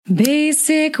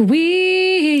Basic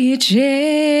witches.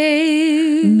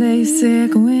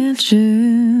 Basic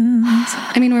witches.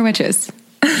 I mean, we're witches.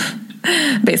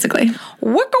 Basically. Wicka,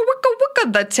 wicka,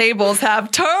 wicka, the tables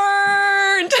have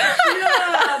turned.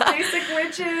 Yeah, basic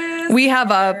witches. We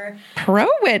have a pro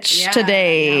witch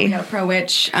today. Yeah, we got a pro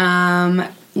witch.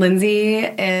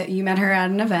 Lindsay, you met her at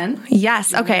an event.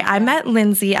 Yes. Okay. I met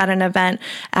Lindsay at an event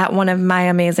at one of my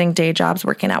amazing day jobs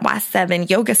working at Y7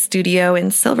 Yoga Studio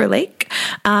in Silver Lake.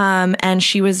 And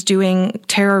she was doing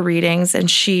tarot readings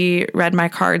and she read my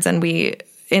cards and we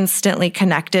instantly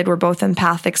connected. We're both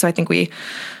empathic. So I think we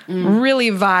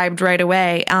really vibed right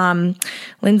away.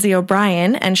 Lindsay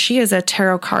O'Brien, and she is a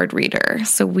tarot card reader.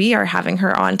 So we are having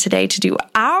her on today to do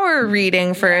our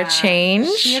reading for a change.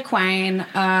 She a quine.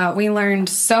 We learned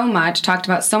so much, talked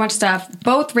about so much stuff.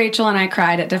 Both Rachel and I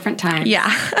cried at different times. Yeah.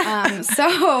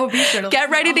 So be sure to Get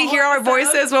ready to hear our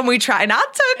voices when we try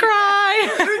not to cry.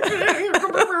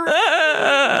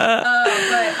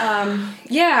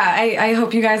 Yeah, I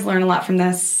hope you guys learn a lot from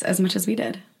this as much as we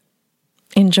did.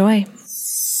 Enjoy.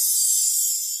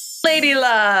 Lady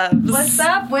loves. What's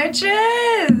up,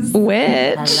 witches?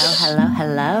 Witch.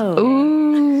 Hello.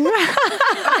 Ooh.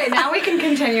 Okay, now we can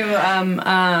continue.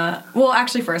 Well,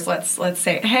 actually, first let's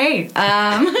say hey.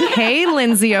 Hey,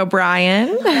 Lindsay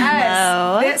O'Brien.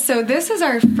 Yes. So this is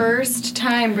our first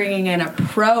time bringing in a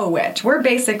pro witch. We're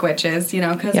basic witches,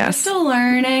 because we're still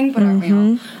learning, but aren't we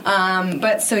all?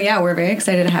 But so yeah, we're very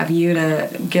excited to have you to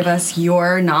give us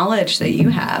your knowledge that you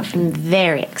have. I'm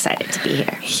very excited to be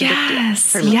here.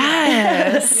 Yes.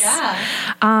 Yeah.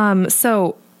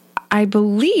 So I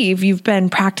believe you've been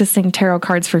practicing tarot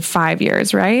cards for 5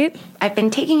 years, right? I've been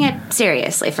taking it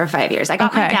seriously for 5 years. I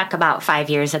got my Okay. deck about 5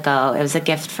 years ago. It was a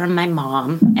gift from my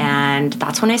mom, and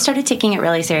that's when I started taking it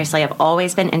really seriously. I've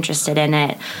always been interested in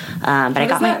it, but What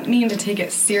does that mean to take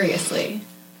it seriously?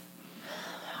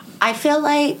 I feel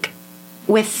like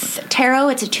with tarot,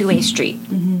 it's a two-way street.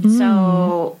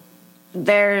 So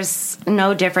there's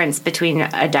no difference between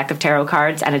a deck of tarot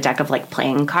cards and a deck of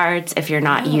playing cards if you're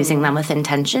not using them with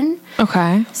intention.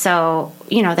 Okay. So,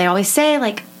 they always say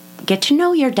get to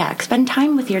know your deck, spend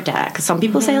time with your deck. Some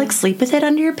people say sleep with it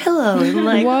under your pillow and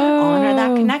honor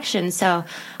that connection. So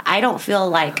I don't feel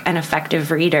like an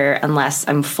effective reader unless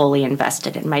I'm fully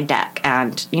invested in my deck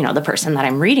and, the person that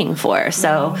I'm reading for.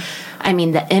 So, I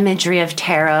mean, the imagery of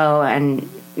tarot and,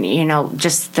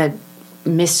 just the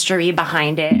mystery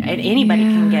behind it, and anybody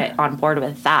can get on board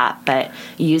with that, but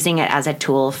using it as a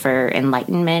tool for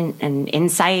enlightenment and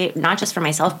insight, not just for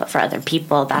myself but for other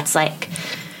people, that's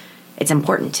it's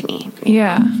important to me.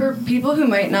 Yeah. For people who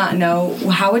might not know,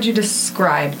 how would you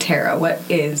describe tarot? What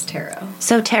is tarot?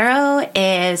 So tarot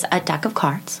is a deck of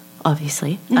cards,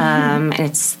 obviously. And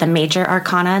it's the major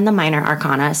arcana and the minor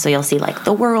arcana. So you'll see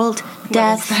the world,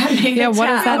 death. What does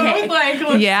that look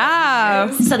like? Yeah.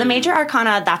 So the major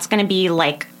arcana, that's going to be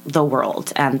the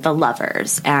world and the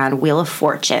lovers and Wheel of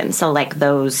Fortune. So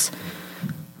those,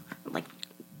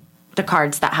 the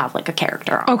cards that have a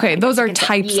character on. Okay, those are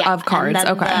types of cards. And then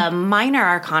Okay. the minor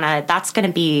arcana, that's going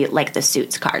to be the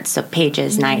suits cards. So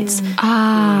pages, knights,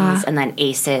 queens, and then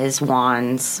aces,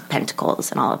 wands, pentacles,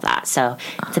 and all of that. So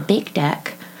it's a big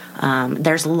deck.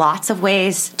 There's lots of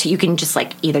ways you can just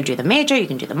either do the major, you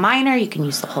can do the minor, you can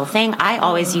use the whole thing. I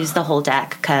always use the whole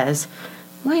deck because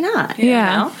why not?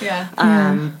 Yeah.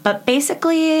 Yeah. But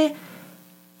basically,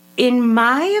 in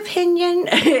my opinion,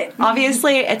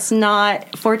 obviously it's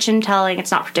not fortune telling, it's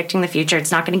not predicting the future,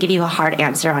 it's not going to give you a hard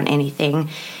answer on anything.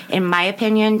 In my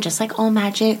opinion, just like all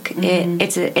magic,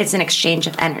 it's an exchange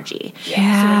of energy. Yeah.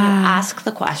 So when you ask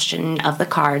the question of the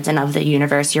cards and of the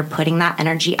universe, you're putting that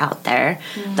energy out there.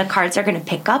 The cards are going to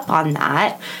pick up on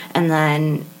that, and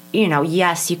then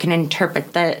yes, you can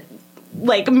interpret the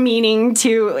meaning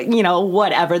to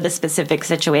whatever the specific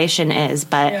situation is,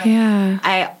 but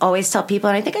I always tell people,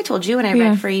 and I think I told you when I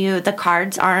read for you, the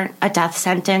cards aren't a death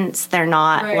sentence. They're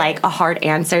not a hard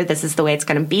answer, this is the way it's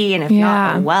going to be, and if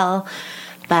not, oh well.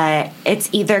 But it's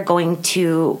either going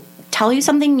to tell you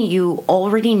something you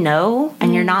already know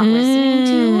and you're not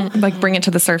listening to, bring it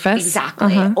to the surface.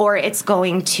 Exactly. Or it's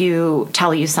going to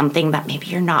tell you something that maybe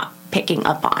you're not picking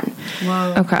up on.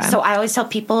 Whoa. Okay. So I always tell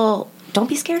people, don't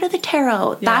be scared of the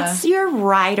tarot. That's your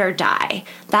ride or die.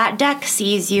 That deck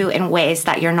sees you in ways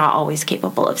that you're not always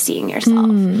capable of seeing yourself.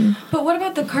 But what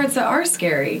about the cards that are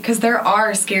scary? Because there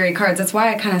are scary cards. That's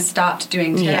why I kind of stopped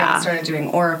doing tarot and started doing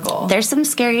Oracle. There's some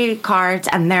scary cards,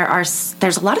 and there's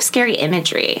a lot of scary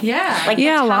imagery. Yeah.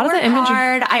 A lot of the imagery.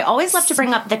 Card, I always love to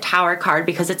bring up the Tower card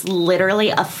because it's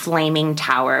literally a flaming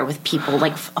tower with people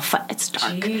it's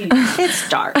dark. Jeez. It's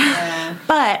dark.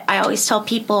 But I always tell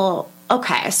people,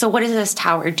 okay, so what is this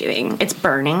tower doing? It's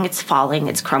burning, it's falling,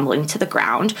 it's crumbling to the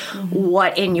ground.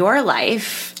 What in your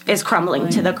life is crumbling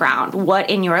to the ground? What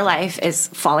in your life is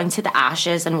falling to the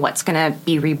ashes, and what's going to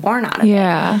be reborn out of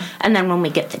it? And then when we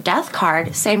get the death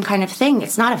card, same kind of thing.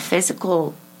 It's not a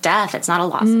physical death. It's not a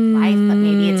loss of life, but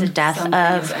maybe it's a death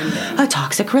of a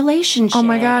toxic relationship. Oh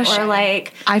my gosh. Or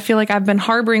like, I feel like I've been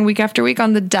harboring week after week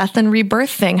on the death and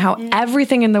rebirth thing, how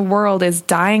everything in the world is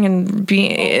dying and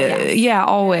being,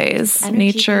 always. Energy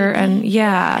nature and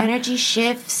energy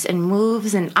shifts and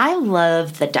moves. And I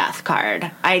love the death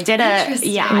card. I did I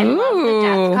love the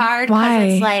death card. Why?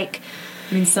 It's like,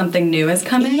 means something new is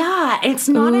coming? Yeah, it's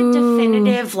not a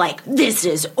definitive, like, this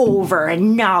is over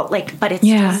and now, like, but it's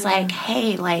just like,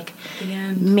 hey, like,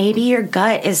 maybe your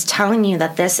gut is telling you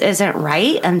that this isn't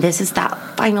right, and this is that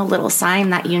final little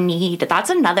sign that you need. That's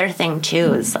another thing,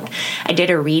 too, is like, I did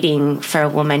a reading for a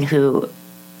woman who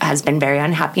has been very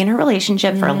unhappy in her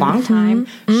relationship for a long time.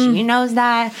 She knows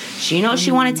that. She knows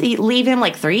she wanted to leave him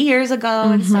like 3 years ago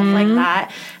and stuff like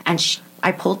that. And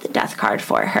I pulled the death card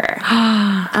for her.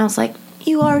 I was like,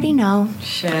 you already know.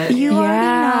 Shit. You already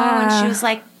know. And she was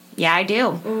like, yeah, I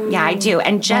do. Ooh. Yeah, I do.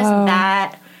 And just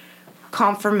that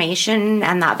confirmation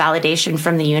and that validation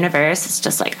from the universe, it's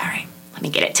just like, all right, let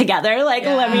me get it together. Like,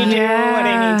 let me do what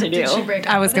I need to do. Did she break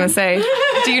up I was going to say,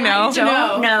 do you know? I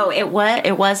don't know. It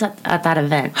was at that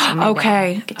event. So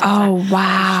okay. Oh,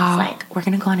 wow. She's like, we're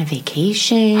going to go on a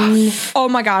vacation. Oh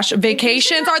my gosh.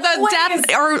 Vacations are the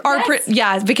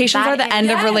vacations are the end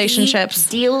of relationships.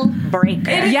 Deal breaker.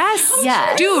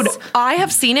 Yes. Dude, I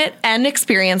have seen it and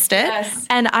experienced it. Yes.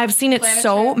 And I've seen it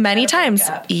so many times.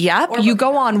 Yep. You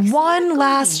go on one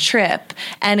last trip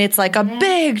and it's like a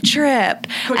big trip.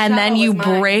 And then you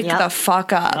break the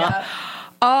fuck up. Yep.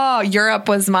 Oh, Europe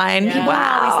was mine. Yeah.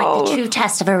 Wow. Always like the true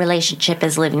test of a relationship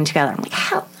is living together. I'm like,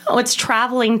 hell no, it's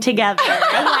traveling together.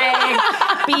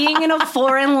 Like being in a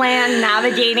foreign land,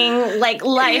 navigating like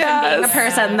life and being a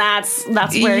person. That's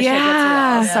where shit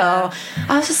gets real. So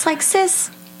I was just like,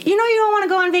 sis, you know you don't want to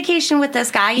go on vacation with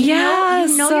this guy. You know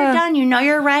you're done. You know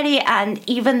you're ready. And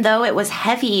even though it was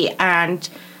heavy and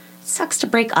sucks to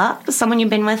break up with someone you've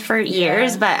been with for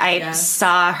years, but I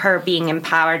saw her being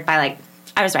empowered by like,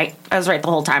 I was right the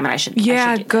whole time, and I should.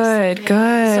 Yeah, good.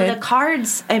 So the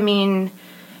cards, I mean,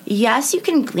 yes, you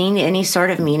can glean any sort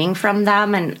of meaning from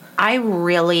them, and I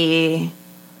really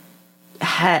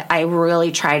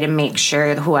try to make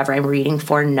sure that whoever I'm reading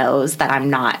for knows that I'm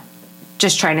not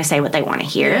just trying to say what they want to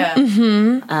hear. Yeah.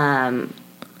 Mm-hmm.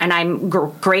 And I'm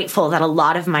grateful that a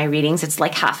lot of my readings, it's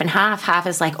like half and half. Half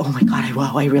is like, oh my God,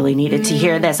 I really needed to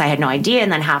hear this. I had no idea.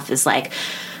 And then half is like,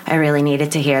 I really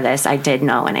needed to hear this. I did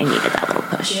know, and I needed that little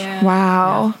push. Yeah.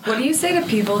 Wow. Yeah. What do you say to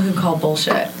people who call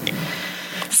bullshit?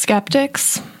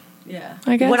 Skeptics? Yeah.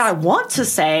 I guess. What I want to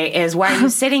say is, why are you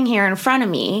sitting here in front of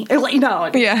me? Like, no,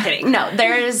 I'm kidding. No,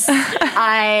 there's,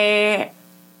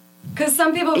 because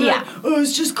some people be like, oh,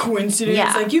 it's just coincidence.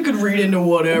 Yeah. Like, you could read into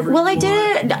whatever. Well, I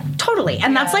did it. Totally.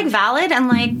 And that's, like, valid. And,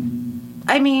 like,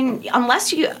 I mean,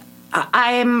 unless you...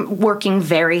 I'm working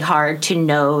very hard to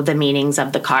know the meanings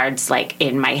of the cards, like,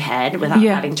 in my head without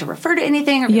having to refer to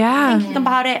anything or thinking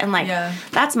about it. And, like,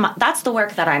 that's the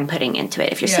work that I'm putting into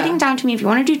it. If you're sitting down to me, if you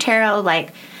want to do tarot,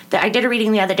 like... I did a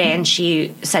reading the other day, and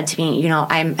she said to me, you know,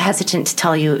 I'm hesitant to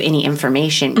tell you any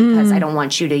information because I don't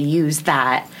want you to use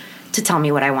that to tell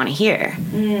me what I want to hear.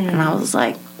 And I was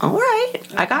like, all right,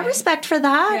 I got respect for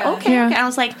that. Okay. And I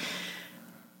was like,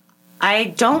 I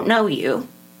don't know you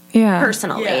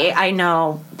personally. Yeah. I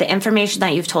know the information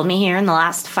that you've told me here in the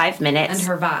last 5 minutes. And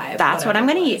her vibe. That's what I'm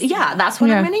going to use. Yeah, that's what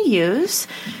I'm going to use.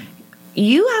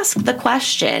 You ask the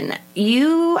question.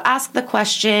 You ask the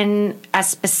question as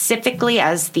specifically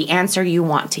as the answer you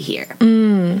want to hear.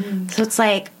 So it's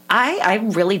like, I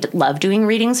really love doing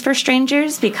readings for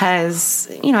strangers because,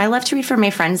 you know, I love to read for my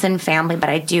friends and family, but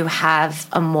I do have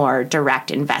a more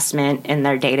direct investment in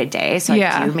their day-to-day. So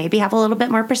I do maybe have a little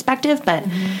bit more perspective, but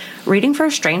reading for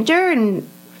a stranger and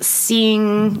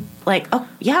seeing like, oh,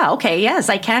 yeah, okay, yes,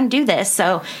 I can do this.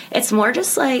 So it's more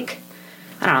just like,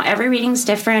 I don't know, every reading's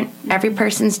different. Every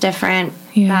person's different.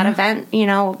 That event, you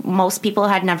know, most people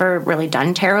had never really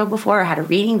done tarot before or had a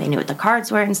reading. They knew what the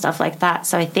cards were and stuff like that.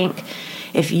 So I think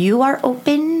if you are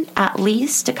open at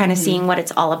least to kind of seeing what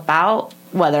it's all about,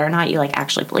 whether or not you like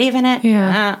actually believe in it,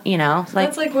 you know. Like,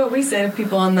 that's like what we say to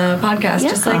people on the podcast.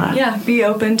 Just like, be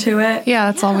open to it.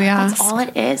 Yeah, that's all we ask. That's all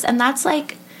it is. And that's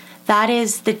like, that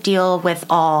is the deal with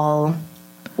all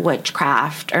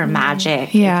witchcraft or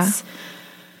magic.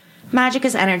 Magic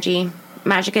is energy.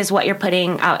 Magic is what you're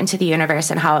putting out into the universe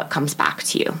and how it comes back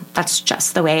to you. That's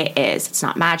just the way it is. It's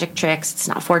not magic tricks. It's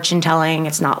not fortune telling.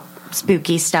 It's not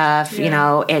spooky stuff. You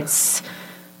know, it's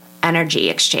energy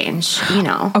exchange, you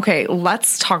know. Okay,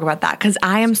 let's talk about that, because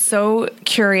I am so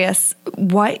curious.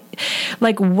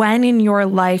 When in your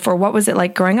life, or what was it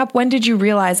like growing up? When did you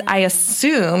realize, I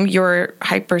assume you're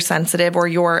hypersensitive or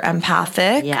you're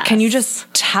empathic? Yes. Can you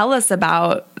just tell us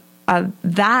about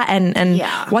that and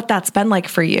what that's been like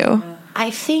for you?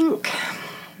 I think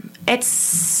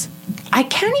I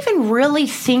can't even really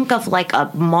think of like a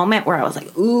moment where I was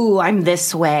like, ooh, I'm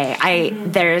this way.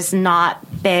 There's not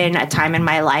been a time in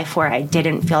my life where I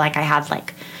didn't feel like I had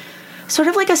like sort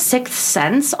of like a sixth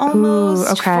sense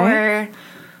almost for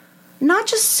not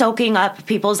just soaking up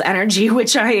people's energy,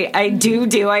 which I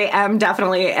do. I am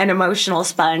definitely an emotional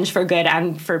sponge for good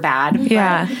and for bad.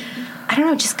 Yeah. But I don't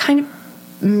know, just kind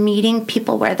of meeting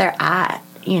people where they're at,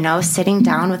 you know, sitting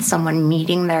down with someone,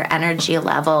 meeting their energy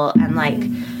level, and like,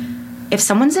 if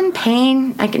someone's in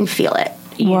pain, I can feel it.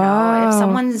 You know, if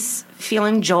someone's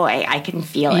feeling joy, I can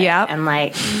feel it. Yep. And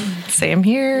like, same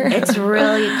here. it's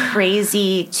really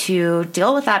crazy to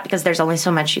deal with that because there's only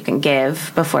so much you can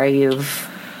give before you've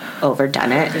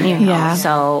overdone it. You know? Yeah.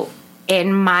 So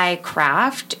in my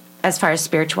craft, as far as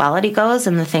spirituality goes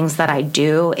and the things that I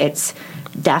do, it's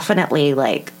definitely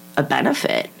like a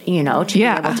benefit, you know, to be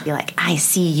able to be like, I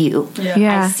see you.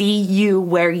 Yeah. I see you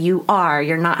where you are.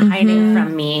 You're not hiding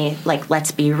from me. Like,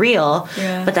 let's be real.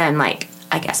 Yeah. But then, like,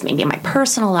 I guess maybe in my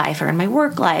personal life or in my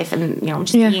work life and, you know,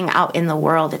 just being out in the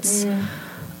world, it's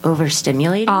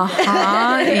overstimulating.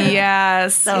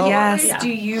 Yes. So do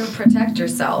you protect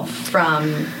yourself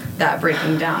from that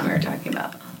breaking down we were talking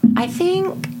about? I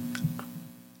think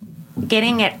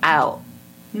getting it out.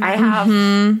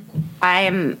 I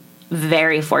am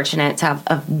very fortunate to have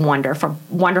a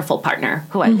wonderful partner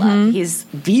who I love. He's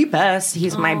the best.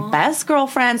 He's my best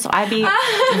girlfriend, so I be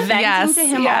venting to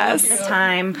him all of the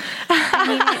time. I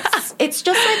mean, it's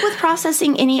just like with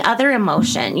processing any other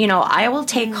emotion. You know, I will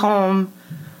take home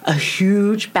a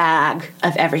huge bag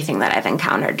of everything that I've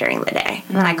encountered during the day.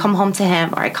 And then I come home to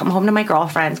him, or I come home to my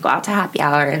girlfriends, go out to happy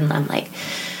hour, and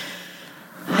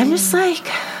I'm just like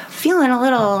feeling a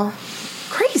little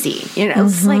crazy, you know.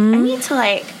 It's like I need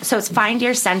to so it's find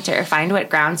your center, find what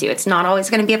grounds you. It's not always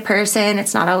going to be a person,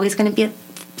 it's not always going to be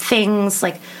things.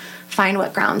 Like, find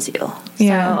what grounds you. So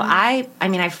I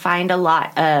mean I find a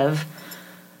lot of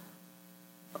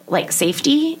like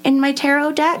safety in my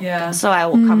tarot deck, so I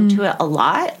will come to it a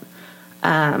lot.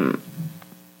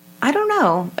 I don't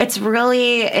know, it's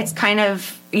kind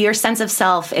of your sense of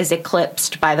self is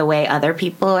eclipsed by the way other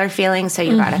people are feeling, so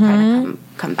you gotta kind of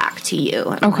come back to you.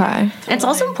 And it's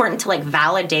also important to like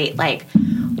validate, like,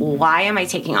 why am I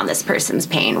taking on this person's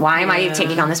pain? Why am I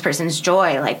taking on this person's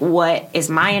joy? Like, what is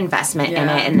my investment in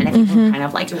it? And then if you can kind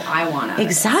of like, do I want to?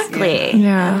 Exactly.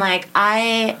 And like,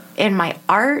 in my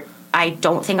art, I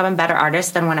don't think I'm a better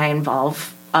artist than when I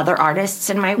involve other artists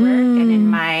in my work. And in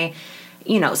my,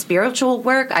 you know, spiritual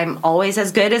work, I'm always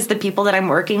as good as the people that I'm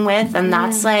working with. And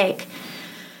that's like,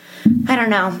 I don't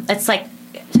know. It's like,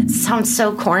 it sounds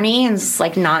so corny and it's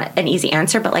like not an easy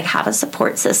answer, but like have a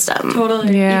support system. Totally.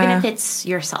 Even if it's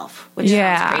yourself, which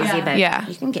sounds crazy, but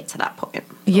you can get to that point.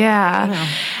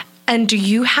 And do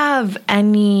you have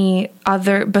any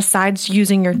other, besides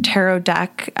using your tarot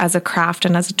deck as a craft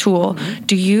and as a tool,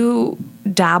 do you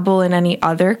dabble in any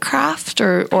other craft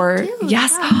or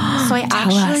yes? So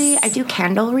I do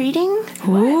candle reading.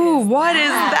 Ooh, what is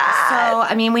that? So,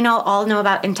 I mean, we all know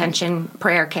about intention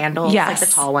prayer candles, like the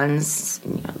tall ones,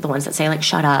 you know, the ones that say like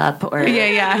 "shut up" or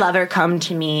 "lover, come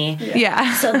to me."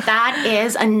 So that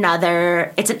is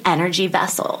it's an energy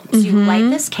vessel. So you light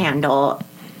this candle.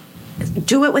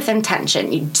 Do it with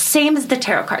intention. Same as the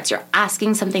tarot cards. You're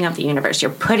asking something of the universe.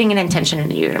 You're putting an intention in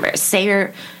the universe. Say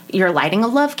you're lighting a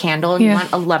love candle and you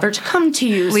want a lover to come to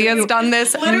you. Leah's done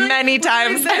this many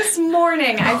times. This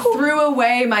morning, I threw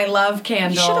away my love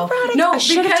candle. You should have brought it. No, I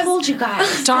should have told you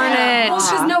guys. Darn it.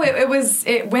 Well,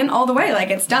 it went all the way. Like,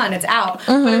 it's done. It's out.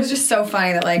 But it was just so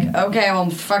funny that, like, okay, well,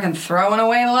 I'm fucking throwing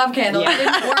away the love candle. It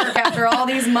didn't work after all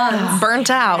these months.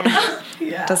 Burnt out,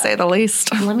 to say the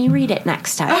least. Let me read it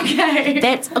next time. Okay.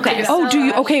 That's okay. Oh, do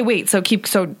you? Okay, wait. So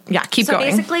keep going.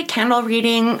 Basically, candle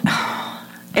reading.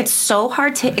 It's so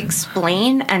hard to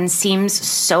explain and seems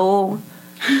so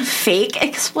fake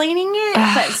explaining it,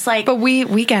 but it's like. But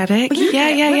we get it.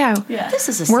 Yeah. This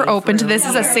is a. We're safe open room. to this.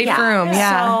 Is a safe room.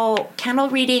 Yeah. So candle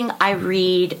reading, I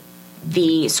read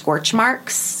the scorch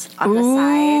marks on the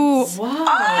sides.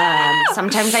 Wow.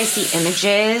 Sometimes I see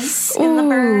images in the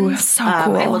burns. So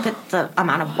cool. I look at the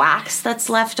amount of wax that's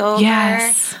left over.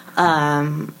 Yes.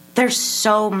 There's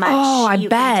so much I you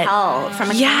bet. can tell from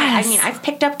a candle. I mean, I've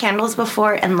picked up candles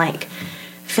before and like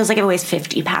feels like it weighs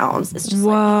 50 pounds. It's just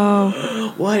Whoa.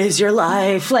 like, what is your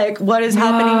life? Like, what is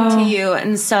happening to you?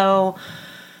 And so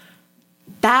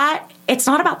that, it's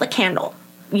not about the candle,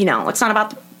 you know, it's not about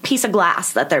the piece of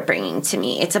glass that they're bringing to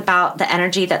me. It's about the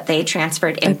energy that they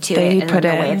transferred into it and the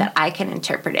way that I can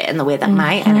interpret it and the way that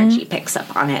my energy picks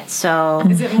up on it. So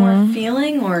is it more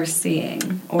feeling or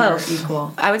seeing, or both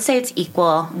equal? I would say it's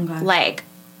equal. Okay. Like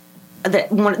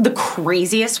the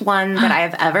craziest one that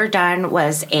I've ever done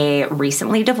was a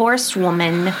recently divorced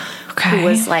woman who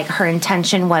was like, her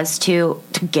intention was to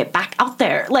get back out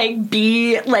there, like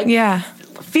be like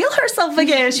feel herself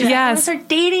again. She's like, I want to start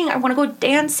dating. I want to go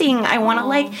dancing. I want to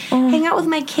like hang out with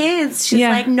my kids. She's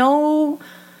like, no,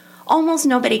 almost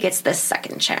nobody gets this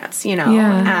second chance, you know?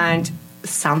 And it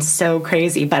sounds so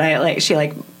crazy, but she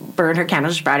like burned her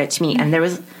candle, she brought it to me, and there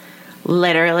was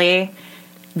literally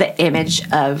the image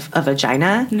of a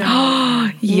vagina.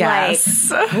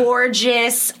 Yes. Like,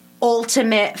 gorgeous,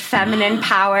 ultimate feminine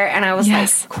power. And I was like,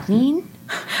 queen?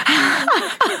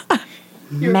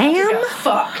 Ma'am?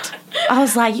 Fucked. I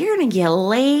was like, you're going to get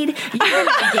laid. You're going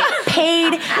to get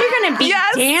paid. You're going to be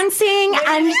dancing.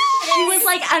 And she was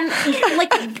like,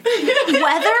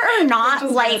 whether or not,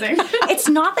 like, it's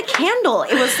not the candle.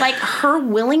 It was like her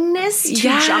willingness to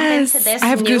jump into this. I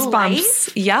have new goosebumps.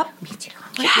 Life. Yep. Me too.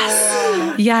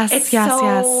 Yes. It's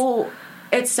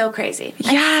so crazy.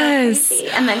 Yes. So crazy.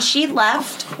 And then she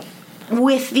left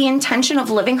with the intention of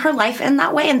living her life in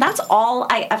that way. And that's all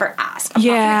I ever ask. I'm not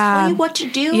going to tell you what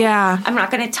to do. I'm not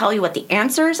going to tell you what the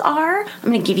answers are. I'm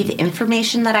going to give you the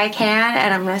information that I can.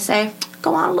 And I'm going to say,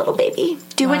 go on, little baby.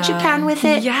 Do what you can with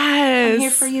it. Yes. I'm here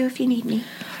for you if you need me.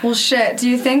 Well, shit, do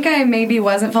you think I maybe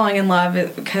wasn't falling in love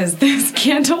because this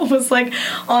candle was, like,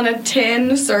 on a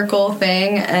tin circle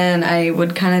thing, and I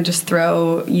would kind of just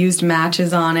throw used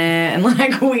matches on it and,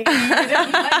 like, weed.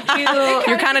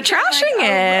 You're kind of trashing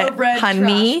it,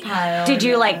 honey. Did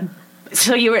you, like,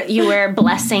 so you were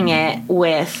blessing it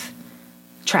with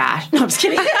trash? No, I'm just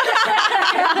kidding.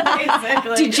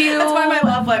 Basically. That's why my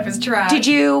love life is trash. Did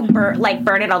you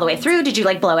burn it all the way through? Did you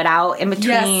like blow it out in between?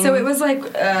 Yes, so it was like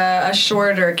a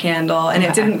shorter candle, and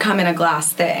it didn't come in a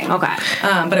glass thing. Okay,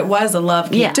 but it was a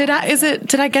love candle. Yeah.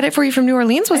 Did I get it for you from New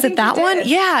Orleans? Was it that one?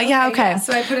 Yeah. Okay.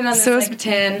 So I put it on this like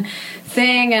tin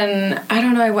thing, and I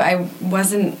don't know. I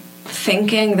wasn't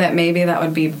thinking that maybe that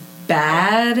would be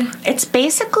bad. It's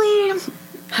basically.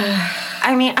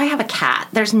 I mean, I have a cat.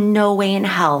 There's no way in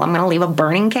hell I'm going to leave a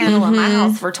burning candle in my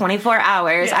house for 24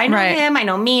 hours. Yeah. I know him. I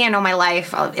know me. I know my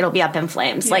life. It'll be up in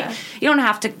flames. Yeah. Like, you don't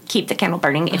have to keep the candle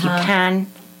burning. If you can,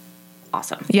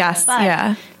 awesome. Yes.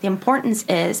 But the importance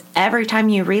is every time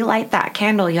you relight that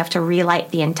candle, you have to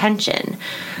relight the intention.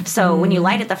 So when you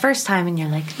light it the first time and you're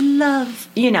like, love,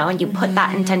 you know, and you put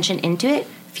that intention into it,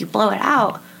 if you blow it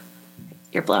out,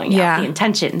 you're blowing out the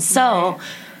intention. So...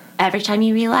 every time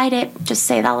you relight it, just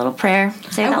say that little prayer.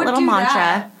 Say that little mantra.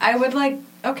 That. I would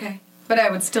but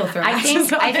I would still throw. I think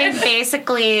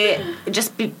basically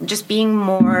just being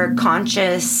more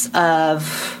conscious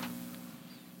of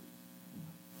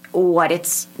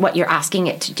what you're asking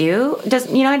it to do.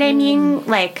 You know what I mean?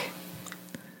 Like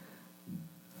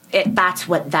that's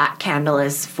what that candle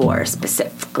is for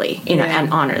specifically. You know,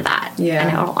 and honor that. Yeah,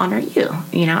 and it'll honor you.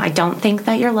 You know, I don't think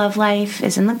that your love life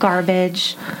is in the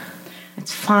garbage.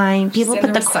 It's fine. People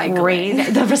put the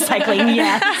recycling.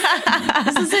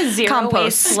 Yes, this is a zero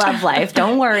waste love life.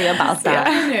 Don't worry about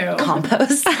that.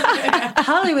 Compost.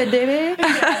 Hollywood, baby.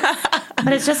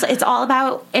 But it's all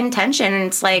about intention.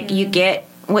 It's like you get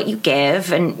what you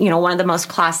give, and you know, one of the most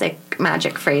classic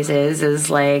magic phrases is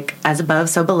like "as above,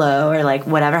 so below," or like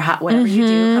whatever you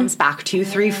do comes back to you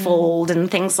threefold,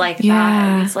 and things like that.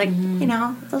 And it's like you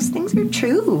know, those things are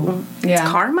true. Yeah.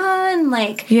 It's karma, and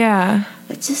like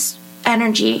it's just.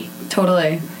 Energy.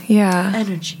 Totally. Yeah.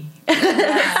 Energy.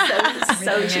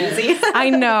 so cheesy. I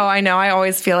know. I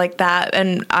always feel like that.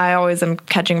 And I always am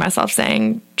catching myself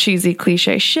saying cheesy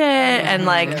cliche shit. And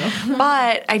like,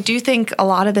 but I do think a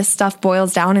lot of this stuff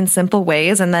boils down in simple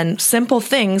ways. And then simple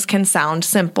things can sound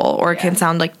simple or it can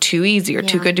sound like too easy or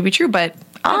too good to be true. But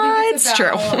it's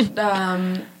true.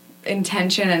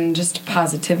 Intention and just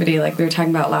positivity, like we were talking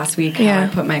about last week. How I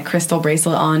put my crystal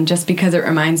bracelet on just because it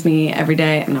reminds me every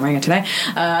day. I'm not wearing it today,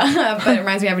 but it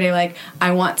reminds me every day. Like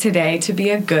I want today to be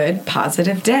a good,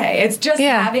 positive day. It's just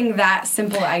having that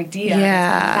simple idea.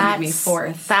 That's me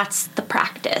forth. That's the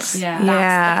practice. That's the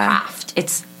craft.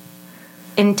 It's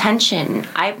intention.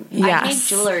 I make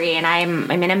jewelry, and I'm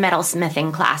in a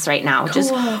metalsmithing class right now, which is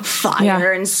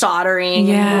fire and soldering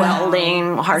and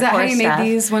welding, hardcore stuff. Is that how you made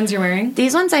these ones you're wearing?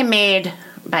 These ones I made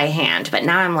by hand, but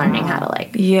now I'm learning how to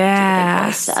like do the big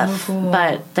boy stuff. So cool.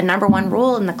 But the number one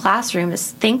rule in the classroom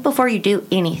is think before you do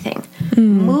anything.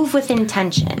 Move with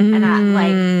intention.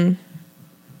 And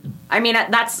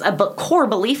that's a core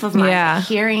belief of mine. Yeah.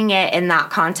 Hearing it in that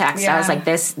context, I was like,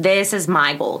 this is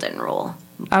my golden rule.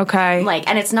 Okay. Like,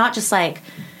 and it's not just like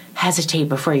hesitate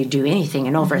before you do anything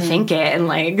and overthink it and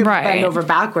like bend over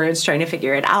backwards trying to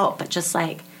figure it out, but just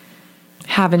like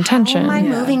have intention. How am I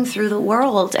moving through the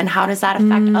world, and how does that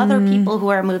affect other people who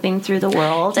are moving through the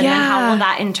world, and then how will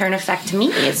that in turn affect me?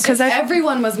 Because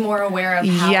everyone was more aware of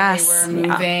how they were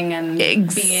moving and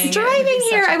being. Driving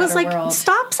here, I was like,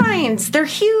 stop signs, they're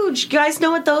huge. You guys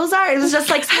know what those are? It was just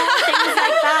like small things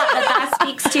like that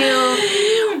speaks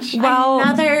to. Well,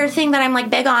 another thing that I'm like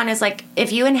big on is like,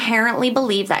 if you inherently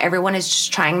believe that everyone is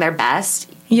just trying their best,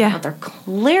 but they're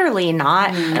clearly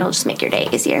not, it'll just make your day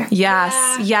easier.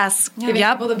 Yes. Give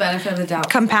people the benefit of the doubt.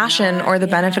 Compassion or the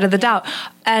benefit of the doubt.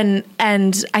 And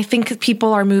I think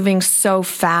people are moving so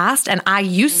fast, and I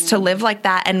used to live like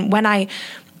that. And when I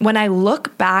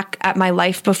look back at my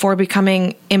life before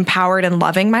becoming empowered and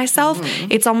loving myself,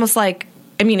 it's almost like,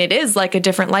 it is like a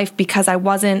different life because I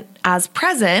wasn't as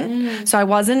present, so I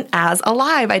wasn't as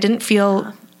alive. I didn't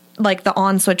feel like the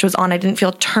on switch was on. I didn't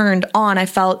feel turned on. I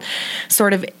felt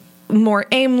sort of more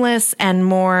aimless and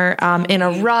more in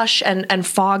a rush and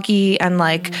foggy and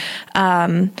like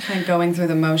kind of going through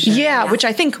the motions. Yeah, which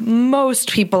I think most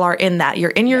people are in that.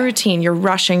 You're in your routine, you're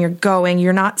rushing, you're going,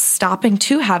 you're not stopping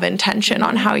to have intention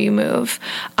on how you move.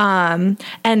 And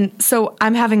so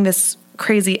I'm having this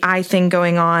crazy eye thing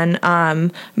going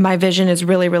on. My vision is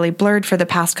really, really blurred for the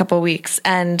past couple of weeks.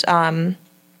 And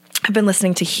I've been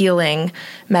listening to healing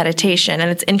meditation, and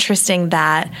it's interesting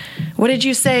that, what did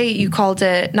you say you called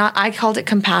it? I called it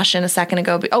compassion a second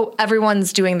ago, but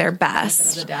everyone's doing their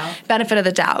best. Benefit of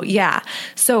the doubt. Yeah.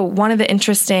 So one of the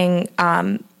interesting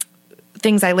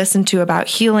things I listened to about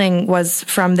healing was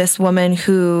from this woman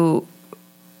who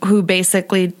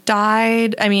basically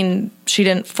died. She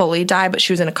didn't fully die, but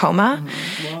she was in a coma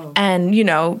and,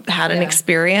 had an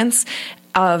experience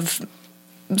of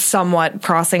somewhat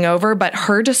crossing over, but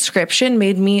her description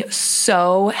made me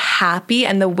so happy.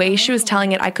 And the way she was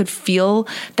telling it, I could feel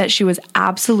that she was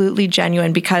absolutely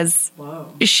genuine because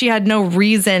she had no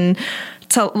reason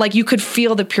to, like, you could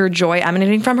feel the pure joy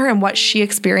emanating from her. And what she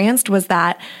experienced was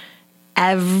that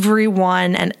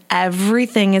everyone and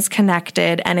everything is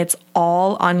connected and it's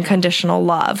all unconditional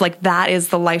love. Like, that is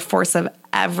the life force of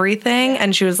everything.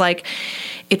 And she was like,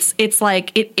 it's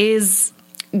like, it is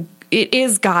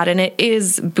God and it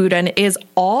is Buddha and it is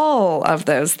all of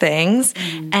those things.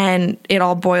 And it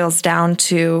all boils down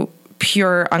to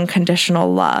pure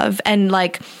unconditional love. And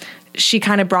like, she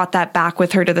kind of brought that back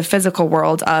with her to the physical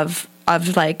world of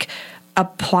like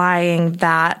applying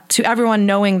that to everyone,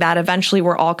 knowing that eventually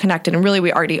we're all connected, and really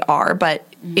we already are, but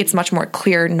it's much more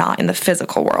clear not in the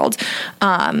physical world.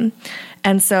 And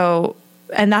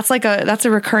that's a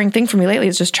recurring thing for me lately,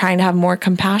 is just trying to have more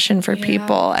compassion for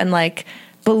people and like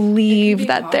believe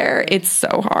that it's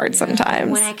so hard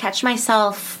sometimes. When I catch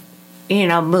myself,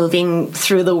 moving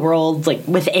through the world like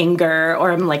with anger,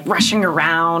 or I'm like rushing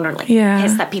around, or like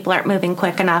pissed that people aren't moving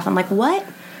quick enough, I'm like,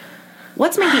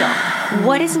 what's my deal?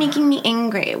 What is making me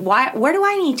angry? Where do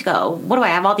I need to go? What do I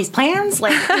have all these plans?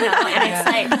 Like, and it's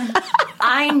like,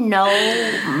 I know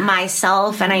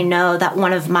myself, and I know that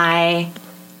one of my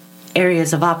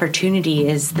areas of opportunity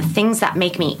is the things that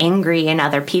make me angry in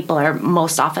other people are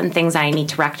most often things I need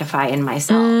to rectify in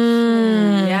myself.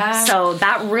 So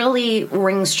that really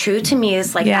rings true to me,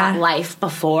 is like that life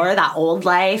before, that old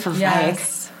life of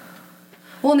this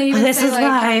is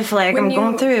life, like I'm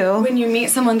going through. When you meet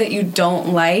someone that you don't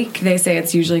like, they say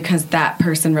it's usually because that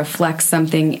person reflects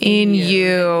something in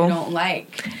you don't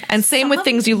like. And same with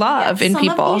things you love in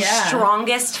people. Some of the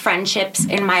strongest friendships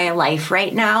in my life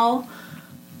right now,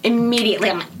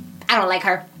 immediately I'm like, I don't like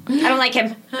her. I don't like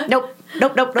him. Nope. And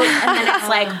then it's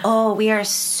like, oh, we are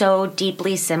so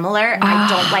deeply similar. I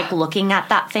don't like looking at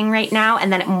that thing right now.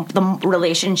 And then the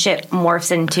relationship morphs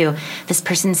into, this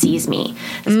person sees me.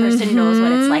 This person knows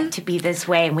what it's like to be this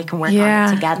way, and we can work on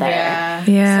it together.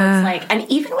 So it's like, and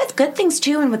even with good things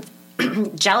too, and with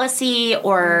jealousy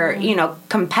or,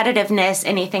 competitiveness,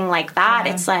 anything like that,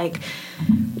 it's like,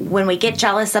 when we get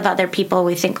jealous of other people,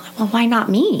 we think, well, why not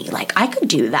me? Like, I could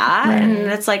do that. Right. And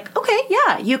it's like, okay,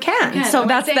 yeah, you can. Yeah, so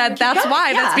that's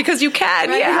why. Yeah. That's because you can.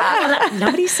 Right. Yeah.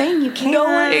 Nobody's saying you can't. No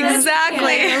one.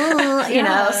 Exactly.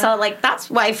 So like, that's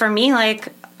why for me, like,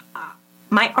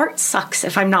 my art sucks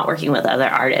if I'm not working with other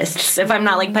artists, if I'm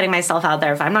not like putting myself out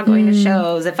there, if I'm not going to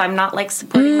shows, if I'm not like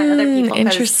supporting my other people.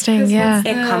 Interesting. Yeah.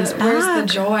 It comes back. Where's the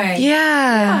joy?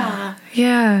 Yeah.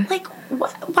 Like,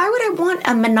 why would I want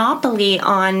a monopoly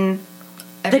on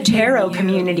the tarot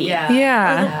community? Yeah. Or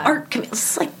the art community?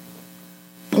 It's like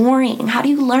boring. How do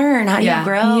you learn? How do you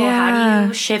grow? Yeah. How do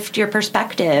you shift your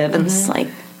perspective? And it's like,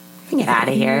 get out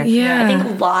of here. Yeah. I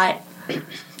think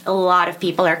a lot of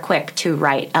people are quick to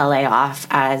write LA off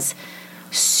as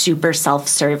super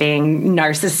self-serving,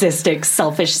 narcissistic,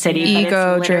 selfish city. Ego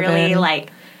but it's literally driven. like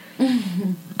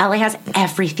LA has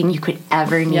everything you could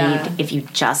ever need if you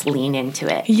just lean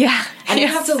into it. Yeah. And you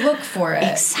have to look for it.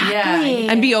 Exactly.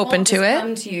 And be open to it.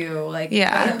 Come to you. Like,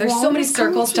 Yeah. there's so many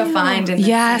circles to find. In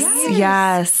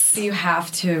Yes. So you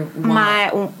have to.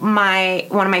 One of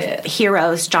my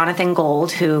heroes, Jonathan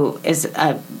Gold, who is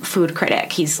a food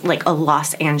critic. He's like a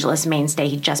Los Angeles mainstay.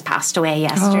 He just passed away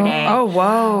yesterday. Oh,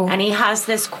 whoa. And he has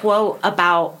this quote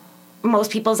about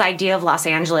most people's idea of Los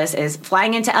Angeles is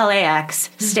flying into LAX,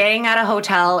 staying at a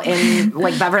hotel in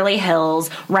like Beverly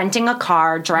Hills, renting a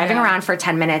car, driving around for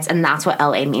 10 minutes, and that's what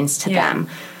LA means to them.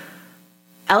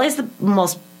 LA is the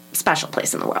most special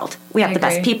place in the world. We have the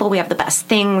best people, we have the best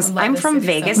things. I'm from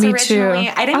Vegas originally.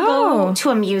 I didn't go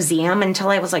to a museum until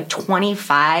I was like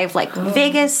 25. Like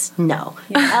Vegas, no.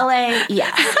 LA,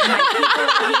 yes. My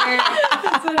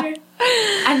people are here.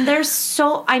 And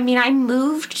I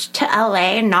moved to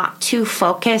LA not to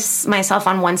focus myself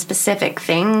on one specific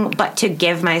thing, but to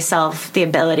give myself the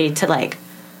ability to like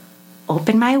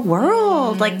open my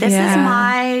world. Like this is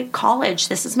my college.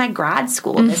 This is my grad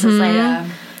school. This is like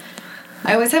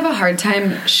I always have a hard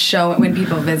time when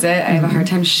people visit. I have a hard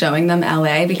time showing them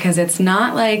LA because it's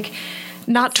not like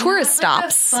not tourist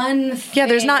stops. Fun thing.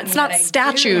 Yeah, it's not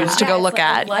statues to go look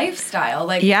at. A lifestyle.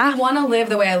 Like, if you want to live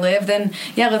the way I live, then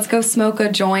let's go smoke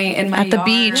a joint in my at the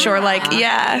beach or like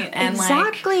and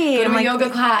exactly. Go to a yoga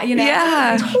class. You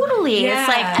know, totally. It's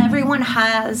like everyone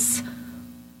has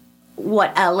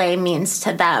what LA means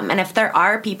to them, and if there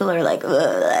are people who are like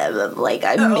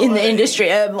I'm in the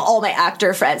industry, all my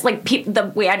actor friends, like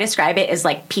the way I describe it is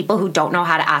like people who don't know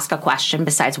how to ask a question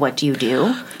besides what do you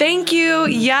do. Thank you.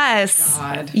 Yes.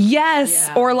 God. Yes.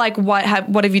 Yeah. Or like what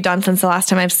have you done since the last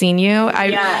time I've seen you?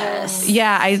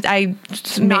 I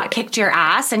not kicked your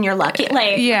ass and you're lucky.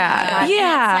 Like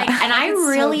and I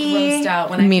really grossed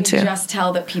out when I can just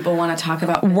tell that people want to talk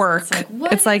about work. It's like,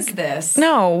 what is this?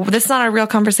 No, this is not a real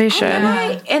conversation.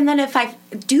 And then if I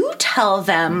do tell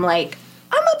them, like,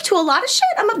 I'm up to a lot of shit.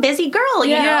 I'm a busy girl,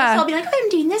 you know? So I'll be like, I'm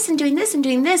doing this and doing this and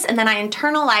doing this. And then I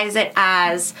internalize it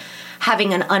as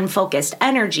having an unfocused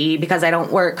energy because I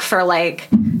don't work for, like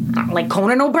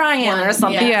Conan O'Brien or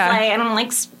something. And I'm,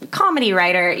 like, comedy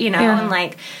writer, you know? And,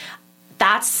 like,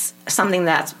 that's something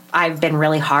that I've been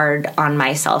really hard on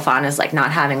myself on is like not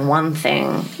having one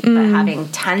thing, but having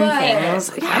 10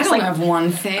 things. I don't have one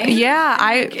thing.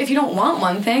 Yeah, if you don't want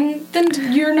one thing,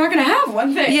 then you're not going to have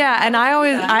one thing. Yeah, and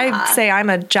I say I'm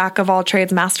a jack of all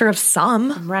trades, master of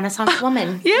some. Renaissance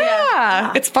woman.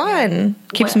 It's fun.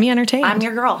 Keeps me entertained. I'm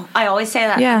your girl. I always say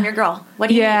that. I'm your girl. What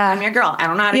do you need? I'm your girl. I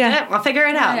don't know how to do it. I'll figure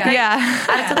it out.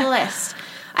 Add it to the list.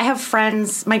 I have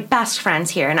friends, my best friends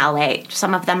here in LA.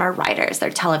 Some of them are writers. They're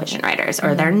television writers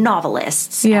or they're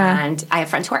novelists. And I have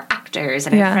friends who are actors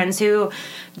and I have friends who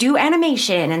do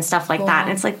animation and stuff like that.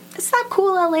 And it's like, it's that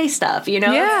cool LA stuff, you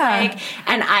know? It's like,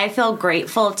 and I feel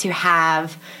grateful to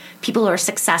have people who are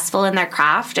successful in their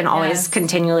craft and always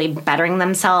continually bettering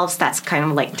themselves. That's kind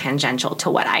of like tangential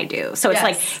to what I do. So it's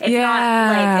like, it's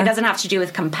not like, it doesn't have to do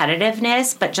with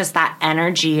competitiveness, but just that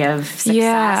energy of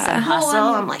success and hustle.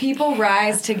 I'm like, people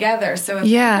rise together. So if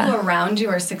people around you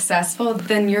are successful,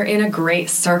 then you're in a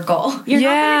great circle. You're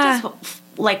not going to just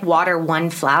like water one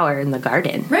flower in the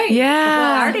garden. Right.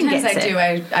 Yeah. Sometimes I do.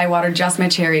 I water just my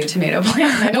cherry tomato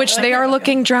plant. Which they are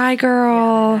looking dry,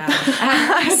 girl.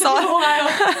 I saw it a while.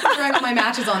 I got my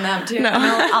matches on them, too. No.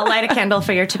 I'll light a candle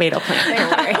for your tomato plant.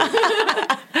 Don't worry.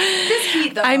 This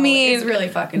heat, though, is really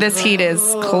fucking This heat is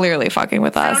clearly fucking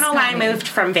with us. I don't know why I moved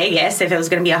from Vegas if it was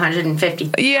going to be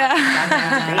 150. Yeah.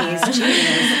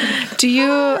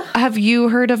 Have you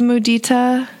heard of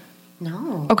mudita?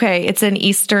 No. Okay, it's an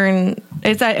Eastern,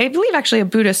 I believe actually a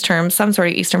Buddhist term, some sort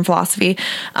of Eastern philosophy,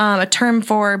 a term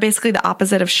for basically the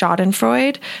opposite of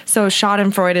Schadenfreude. So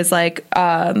Schadenfreude is like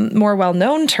a more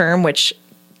well-known term, which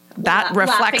that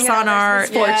reflects on our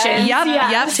misfortune.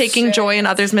 Taking joy in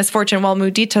others' misfortune. Well,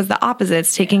 mudita is the opposite.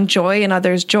 It's taking joy in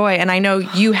others' joy. And I know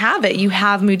you have it. You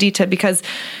have mudita because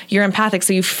you're empathic,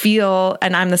 so you feel,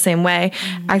 and I'm the same way.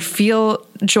 I feel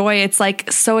joy. It's like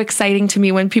so exciting to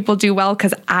me when people do well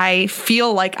because I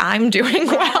feel like I'm doing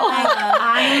well.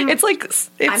 It's like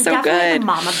I'm so good. The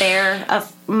mama bear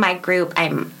of my group.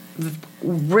 I'm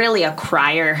really a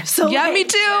crier. So me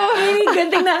too. Any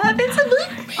good thing that happens, I'm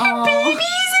like, babies.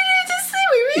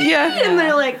 And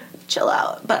they're like chill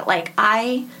out. But like,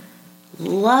 I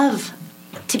love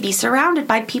to be surrounded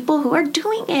by people who are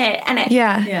doing it.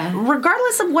 And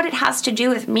regardless of what it has to do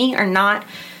with me or not,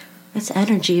 it's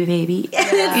energy, baby.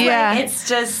 It's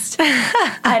just,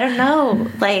 I don't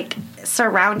know, like,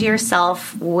 surround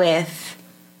yourself with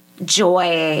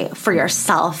joy for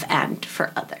yourself and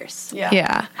for others.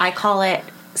 I call it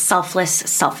selfless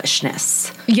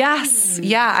selfishness. Yes.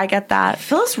 Yeah, I get that. It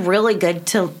feels really good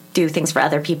to do things for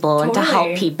other people and to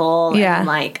help people. And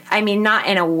like, I mean, not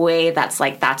in a way that's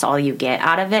like, that's all you get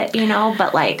out of it, you know,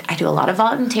 but like, I do a lot of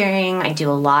volunteering. I do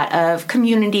a lot of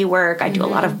community work. I do a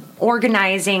lot of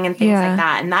organizing and things like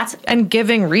that. And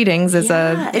giving readings is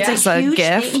a huge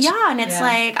gift. And it's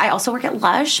like, I also work at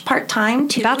Lush part-time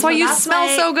too. That's why you smell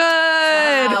so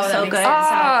good. So good.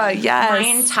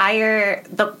 My entire,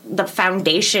 the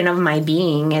foundation of my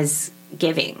being is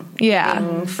giving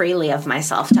freely of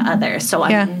myself to others. So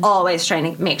I'm always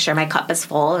trying to make sure my cup is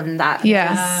full, and that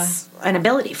is an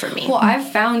ability for me. Well, I've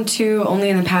found too, only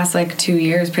in the past like 2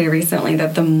 years, pretty recently,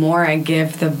 that the more I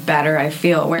give, the better I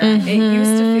feel. Where it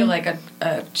used to feel like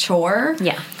a chore,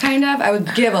 kind of. I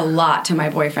would give a lot to my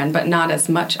boyfriend, but not as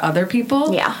much other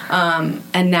people.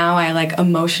 And now I like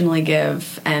emotionally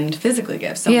give and physically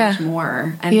give so much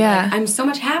more, and like, I'm so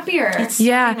much happier. It's so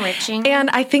enriching. And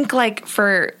I think like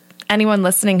for anyone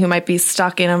listening who might be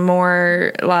stuck in a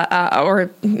more or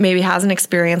maybe hasn't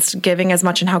experienced giving as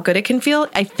much and how good it can feel,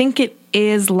 I think it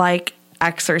is like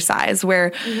exercise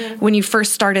where when you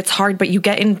first start it's hard, but you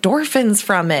get endorphins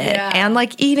from it and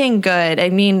like eating good. I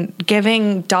mean,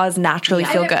 giving does naturally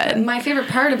feel good. My favorite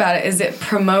part about it is it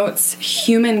promotes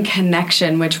human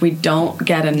connection, which we don't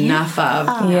get enough of.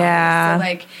 So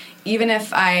like, even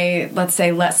if I, let's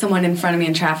say, let someone in front of me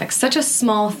in traffic, such a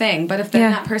small thing, but if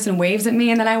then that person waves at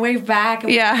me and then I wave back and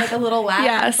we have like a little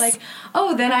laugh, it's like,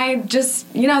 oh, then I just,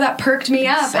 you know, that perked me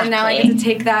up, and now I get to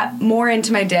take that more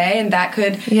into my day, and that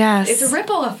could, it's a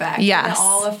ripple effect. And it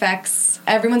all affects,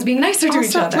 everyone's being nicer to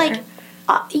each other. Like,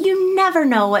 you never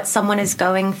know what someone is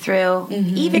going through,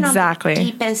 even on the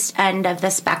deepest end of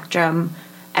the spectrum.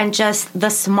 And just the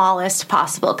smallest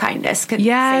possible kindness could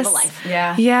save a life.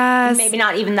 Maybe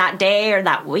not even that day or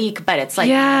that week, but it's like,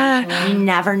 you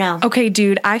never know. Okay,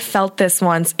 dude, I felt this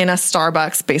once in a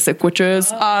Starbucks, basic witches.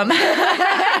 So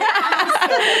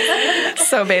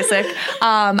basic.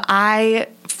 I,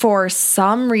 for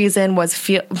some reason,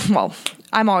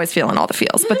 I'm always feeling all the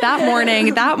feels. But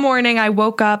that morning I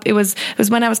woke up. It was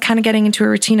when I was kind of getting into a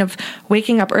routine of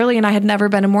waking up early, and I had never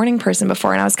been a morning person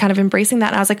before, and I was kind of embracing that.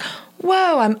 And I was like,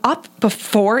 whoa, I'm up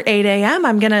before 8 a.m.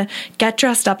 I'm going to get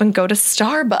dressed up and go to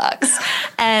Starbucks.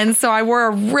 And so I wore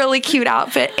a really cute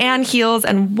outfit and heels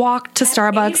and walked to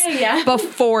Starbucks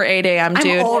before 8 a.m.,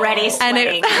 dude. I'm already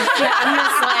sweating. I'm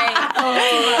just like,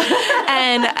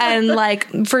 And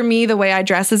like, for me, the way I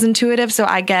dress is intuitive. So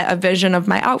I get a vision of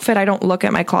my outfit. I don't look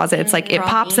at my closet. It's like, it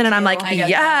pops in and I'm like,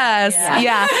 yes.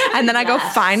 And then I go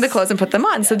find the clothes and put them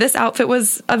on. So this outfit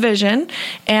was a vision.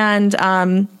 And,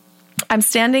 I'm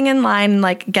standing in line,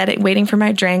 like waiting for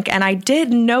my drink. And I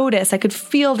did notice, I could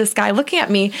feel this guy looking at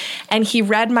me, and he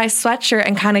read my sweatshirt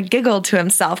and kind of giggled to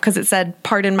himself because it said,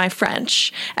 "Pardon my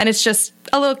French." And it's just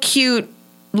a little cute,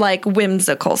 like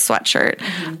whimsical sweatshirt,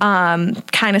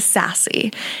 kind of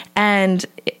sassy. And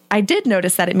I did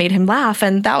notice that it made him laugh.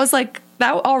 And that was like,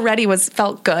 that already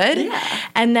felt good.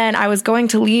 And then I was going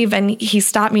to leave, and he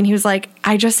stopped me and he was like,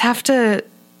 "I just have to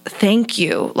thank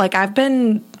you. Like, I've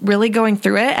been really going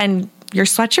through it, and your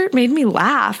sweatshirt made me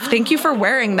laugh. Thank you for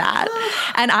wearing that."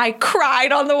 And I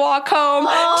cried on the walk home.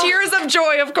 Tears of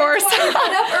joy, of course. You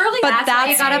got up early. But that's why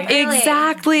you got up early.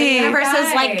 Exactly. The universe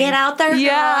is like, get out there, girl. You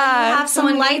have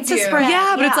some light to spread.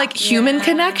 Yeah, but it's like human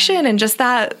connection and just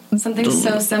that. Something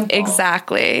so simple.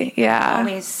 Exactly. Yeah.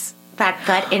 Always that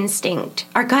gut instinct.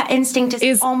 Our gut instinct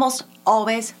is almost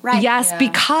always right. Yes,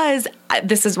 because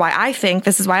this is why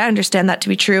I understand that to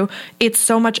be true. It's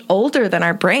so much older than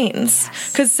our brains.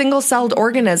 Because single-celled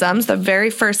organisms, the very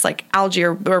first like algae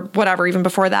or whatever, even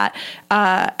before that,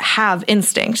 have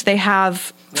instinct. They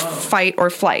have fight or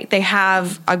flight. They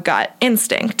have a gut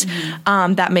instinct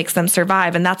that makes them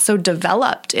survive. And that's so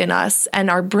developed in us. And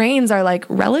our brains are like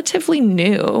relatively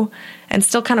new and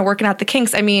still kind of working out the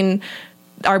kinks. I mean,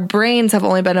 our brains have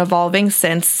only been evolving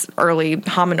since early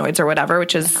hominoids or whatever,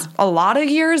 which is a lot of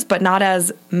years, but not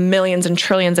as millions and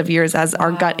trillions of years as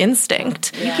our gut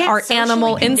instinct, our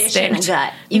animal instinct.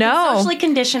 You can socially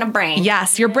condition a brain.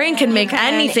 Yes, your brain can make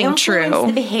anything true.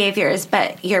 The behaviors,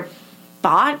 but your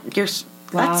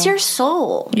That's your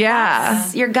soul.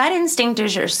 Yeah. Your gut instinct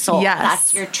is your soul. Yes.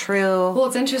 That's your true Well,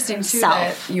 it's interesting, too,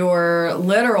 self. that your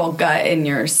literal gut in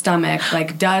your stomach,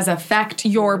 like, does affect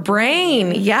Your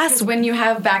brain. Yes. Because when you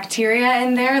have bacteria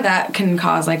in there, that can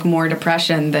cause, like, more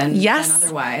depression than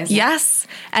otherwise. Yes.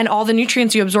 And all the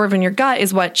nutrients you absorb in your gut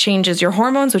is what changes your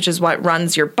hormones, which is what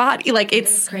runs your body. Like,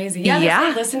 it's crazy.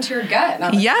 Yeah. Say, listen to your gut,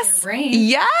 not listen to your brain.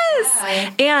 Yes.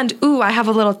 Yeah. And, I have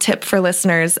a little tip for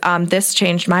listeners. This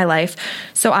changed my life.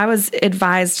 So I was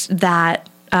advised that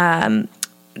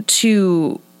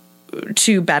to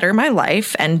better my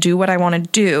life and do what I want to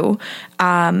do,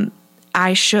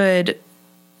 I should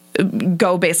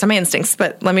go based on my instincts.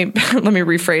 But let me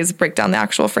break down the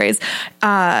actual phrase.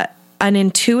 An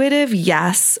intuitive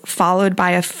yes followed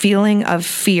by a feeling of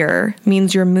fear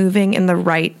means you're moving in the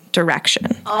right direction.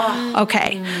 Oh.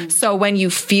 Okay. So when you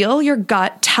feel your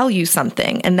gut tell you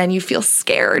something and then you feel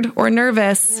scared or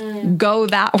nervous, go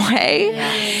that way.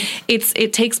 Yes.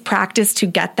 It takes practice to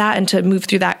get that and to move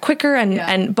through that quicker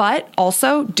but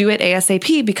also do it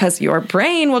ASAP because your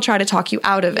brain will try to talk you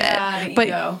out of it. The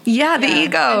ego. The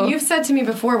ego. And you've said to me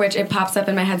before, which it pops up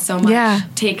in my head so much,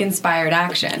 take inspired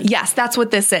action. Yes, that's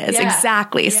what this is. Yeah.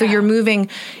 Exactly. Yeah. So you're moving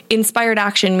inspired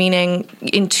action, meaning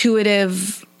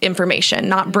intuitive information,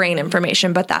 not brain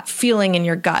information, but that feeling in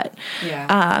your gut.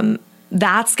 Yeah.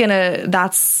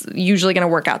 That's usually gonna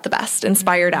work out the best.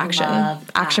 Inspired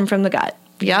action from the gut.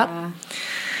 Yep.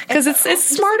 Because it's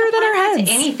smarter than our heads.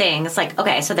 Anything. It's like,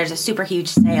 okay, so there's a super huge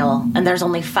sale and there's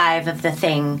only 5 of the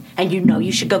thing and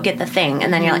you should go get the thing.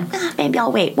 And then you're like, maybe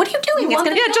I'll wait. What are you doing?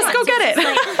 Just go get it.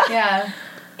 Like,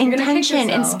 intention,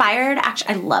 inspired action.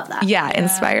 I love that. Yeah,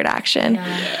 inspired action.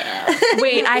 Yeah.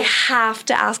 Wait, I have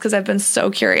to ask because I've been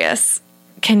so curious.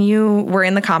 We're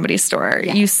in the Comedy Store.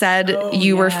 Yes. You said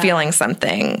you were feeling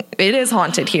something. It is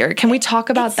haunted here. Can we talk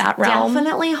about that realm?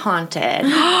 Definitely haunted.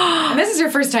 And this is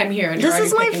your first time here. This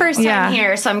is my first time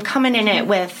here, so I'm coming in it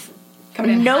with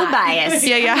no bias.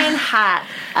 Coming in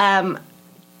hot.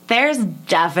 There's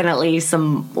definitely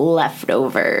some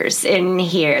leftovers in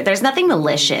here. There's nothing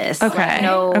malicious. Okay.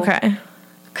 No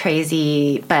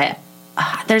crazy, but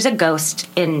there's a ghost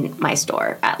in my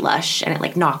store at Lush, and it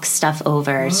like knocks stuff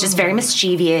over. It's just very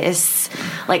mischievous,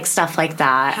 like stuff like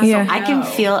that. Yeah. So I can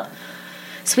feel.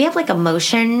 So we have like a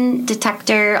motion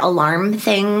detector alarm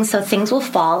thing, so things will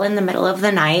fall in the middle of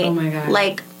the night. Oh my God.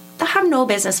 Like, they have no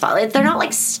business falling. They're not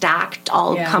like stacked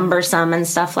all cumbersome and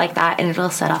stuff like that, and it'll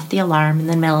set off the alarm in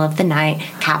the middle of the night.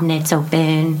 Cabinets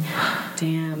open.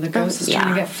 Damn, the ghost is trying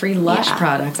to get free Lush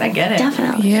products. I get it.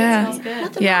 Definitely. Yeah.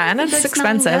 Yeah, and it's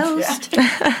expensive.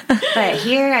 But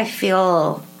here I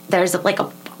feel there's like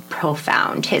a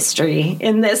profound history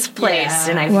in this place,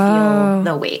 and I feel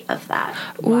the weight of that.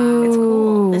 Wow, it's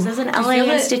cool. This is an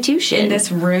LA institution. In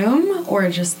this room, or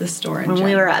just the store in general?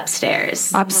 We were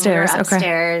upstairs. Upstairs.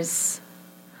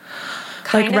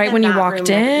 Like right when you walked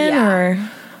in, or?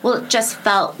 Well, it just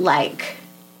felt like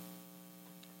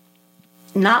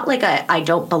not like I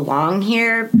don't belong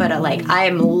here, but like I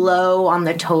am low on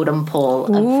the totem pole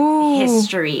of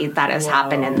history that has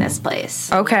happened in this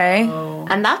place. Okay.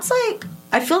 And that's like,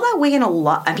 I feel that way in a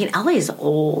lot. I mean, LA is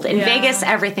old. In Vegas,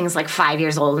 everything's like 5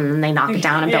 years old, and then they knock it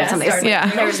down and build something.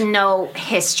 There's no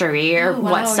history or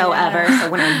whatsoever. Yeah. So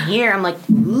when I'm here, I'm like,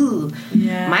 ooh.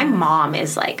 Yeah. My mom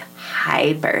is like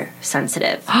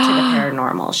hypersensitive to the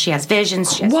paranormal. She has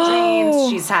visions. She has dreams.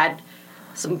 She's had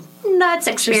some nuts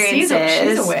experiences.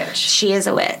 She's a witch. She is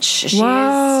a witch.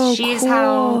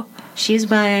 She's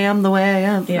why I am the way I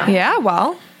am. Yeah,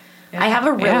 well. I have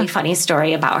a really funny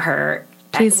story about her.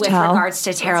 Please with regards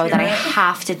to tarot that I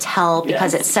have to tell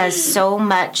because it says so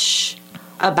much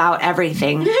about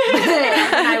everything. When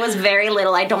I was very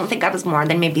little, I don't think I was more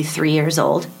than maybe 3 years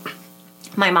old.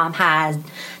 My mom had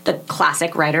the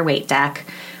classic Rider-Waite deck,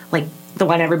 like the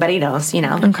one everybody knows, you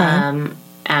know. Okay.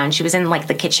 And she was in like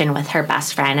the kitchen with her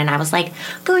best friend, and I was like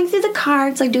going through the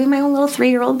cards, like doing my own little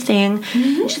 3-year-old thing.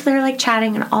 Mm-hmm. And she's there like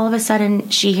chatting, and all of a sudden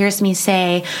she hears me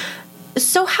say,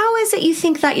 "So how is it you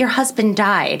think that your husband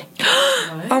died?"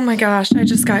 Oh my gosh, I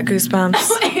just got goosebumps.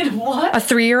 Wait, what? A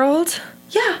 3-year-old?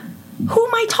 Yeah. Who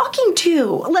am I talking to?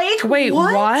 Like, wait,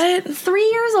 what? 3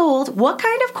 years old? What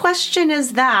kind of question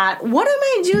is that? What am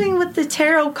I doing with the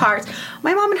tarot cards?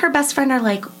 My mom and her best friend are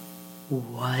like,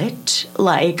 what?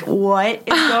 Like, what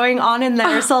is going on in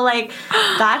there? So, like,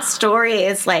 that story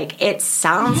is like, it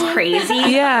sounds crazy.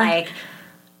 Yeah. Like,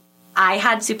 I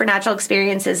had supernatural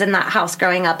experiences in that house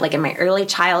growing up, like in my early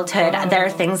childhood. There are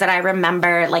things that I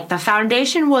remember, like the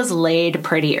foundation was laid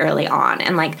pretty early on.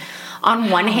 And like on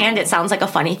one hand, it sounds like a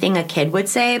funny thing a kid would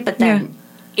say, but then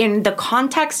in the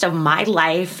context of my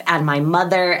life and my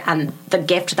mother and the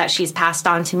gift that she's passed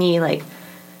on to me, like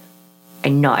I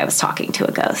know I was talking to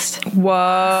a ghost.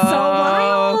 Whoa. So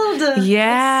wild.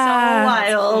 Yeah.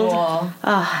 It's so wild. Cool.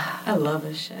 I love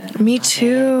this shit. Me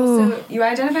too. So you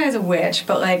identify as a witch,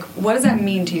 but like, what does that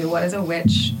mean to you? What is a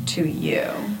witch to you?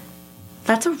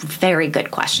 That's a very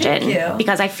good question. Thank you.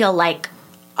 Because I feel like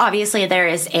obviously there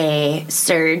is a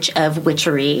surge of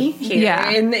witchery here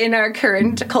in our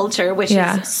current culture, which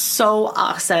is so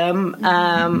awesome.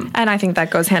 And I think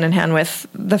that goes hand in hand with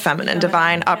the feminine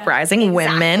divine uprising,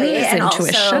 women's and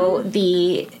intuition. Also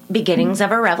the beginnings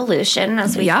of a revolution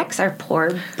as we fix our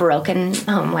poor broken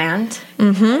homeland.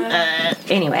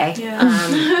 Anyway,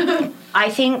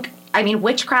 I mean,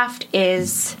 witchcraft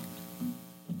is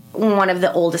one of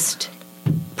the oldest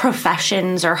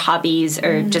professions or hobbies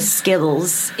or just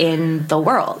skills in the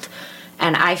world.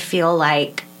 And I feel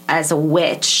like as a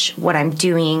witch, what I'm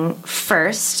doing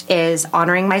first is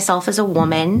honoring myself as a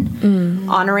woman,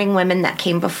 honoring women that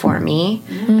came before me,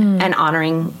 and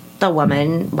honoring the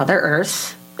woman, Mother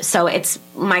Earth. So it's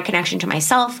my connection to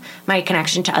myself, my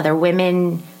connection to other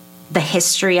women, the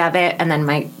history of it, and then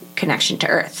my connection to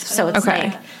Earth. So it's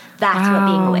like, that's what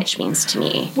being a witch means to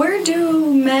me. Where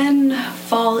do men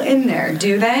fall in there?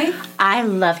 Do they? I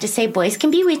love to say boys can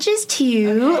be witches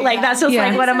too. Okay, like that's just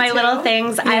like one of my little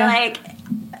things. Yeah.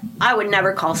 I would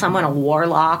never call someone a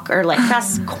warlock or like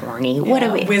that's corny. What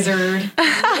a wizard.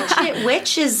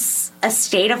 Witch is a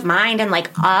state of mind, and like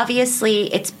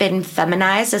obviously it's been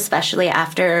feminized, especially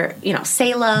after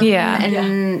Salem. Yeah,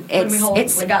 and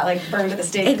we got like burned to the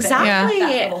stake. Exactly.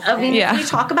 Yeah. I mean, we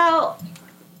talk about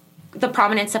the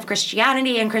prominence of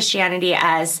Christianity and Christianity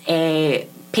as a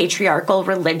patriarchal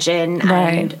religion,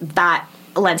 and that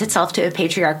lends itself to a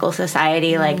patriarchal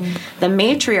society. Like the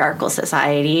matriarchal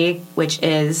society, which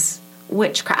is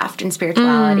witchcraft and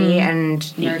spirituality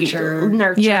and nurture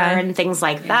and things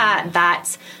like that,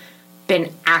 that's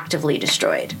been actively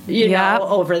destroyed,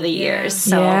 over the years.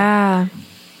 So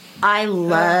I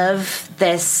love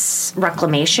this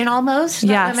reclamation almost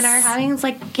that women are having. It's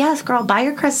like, yes, girl, buy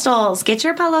your crystals, get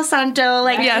your Palo Santo,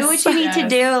 like do what you need to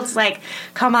do. It's like,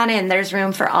 come on in, there's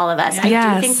room for all of us. I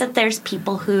do think that there's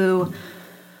people who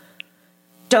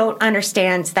don't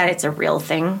understand that it's a real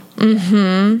thing.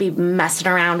 Be messing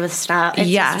around with stuff.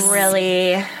 It's just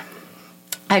really...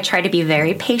 I try to be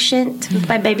very patient with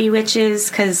my baby witches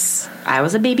because I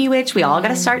was a baby witch. We all got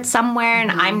to start somewhere,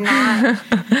 and I'm not...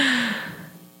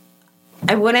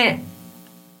 I wouldn't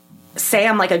say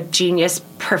I'm like a genius,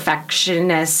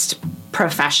 perfectionist,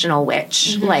 professional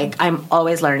witch. Like, I'm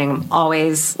always learning. I'm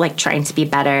always like trying to be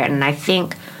better. And I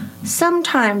think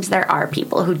sometimes there are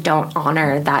people who don't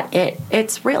honor that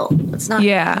it's real. It's not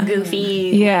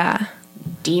goofy.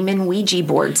 Demon Ouija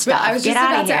board stuff. I was just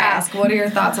about to ask, what are your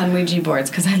thoughts on Ouija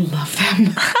boards? Because I love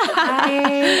them.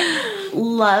 I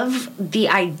love the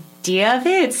idea of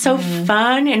it. It's so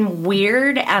fun and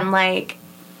weird and like...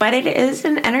 But it is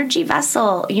an energy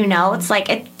vessel, It's like,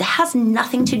 it has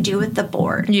nothing to do with the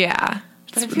board. Yeah.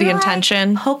 It's the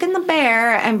intention. Like poking the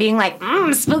bear and being like,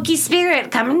 spooky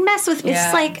spirit, come and mess with me.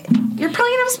 It's like, you're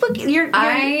probably going to have spooky... You're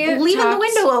leaving the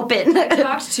window open. I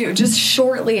talked to, just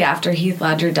shortly after Heath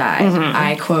Ledger died,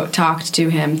 I, quote, talked to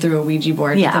him through a Ouija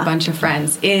board with a bunch of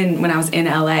friends when I was in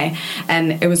LA.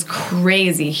 And it was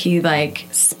crazy. He, like,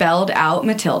 spelled out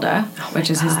Matilda, which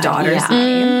is his daughter's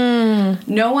name.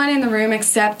 No one in the room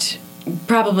except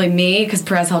probably me, because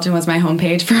Perez Hilton was my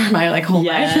homepage for my like whole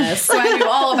life. So I knew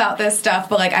all about this stuff,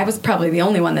 but like I was probably the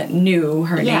only one that knew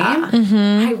her name.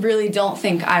 I really don't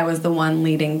think I was the one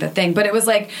leading the thing, but it was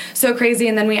like so crazy.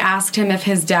 And then we asked him if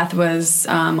his death was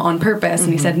on purpose,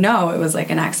 and he said no, it was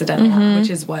like an accidental one, which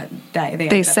is what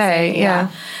they say.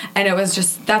 And it was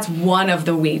just, that's one of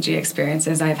the Ouija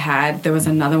experiences I've had. There was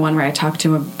another one where I talked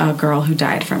to a girl who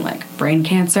died from like brain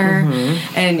cancer,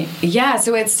 and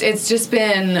so it's just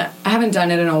been, I haven't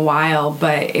done it in a while,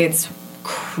 but it's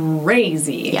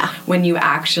crazy when you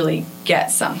actually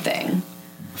get something.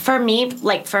 For me,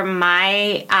 like for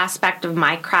my aspect of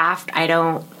my craft, I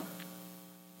don't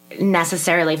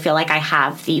necessarily feel like I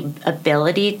have the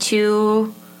ability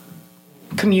to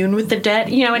commune with the dead,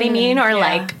 you know what I mean? Or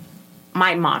like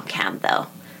my mom can, though.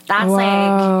 That's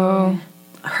like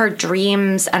her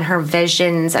dreams and her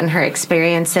visions and her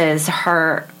experiences,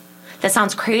 that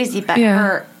sounds crazy, but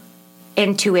her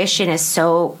intuition is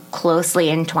so closely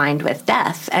entwined with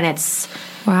death, and it's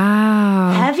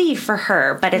heavy for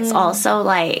her, but it's also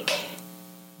like,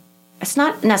 it's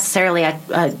not necessarily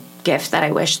a gift that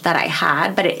I wish that I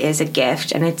had, but it is a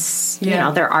gift, and it's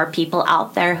there are people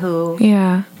out there who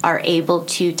are able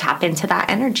to tap into that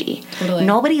energy.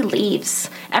 Nobody leaves.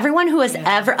 Everyone who has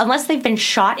ever, unless they've been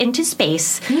shot into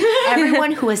space,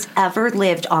 everyone who has ever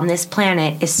lived on this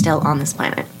planet is still on this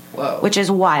planet. which is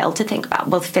wild to think about,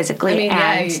 both physically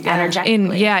and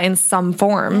energetically. In some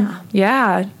form.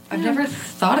 Yeah. I've never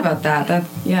thought about that.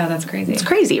 That's crazy. It's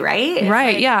crazy, right?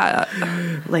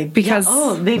 Right,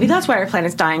 because maybe that's why our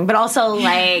planet's dying. But also,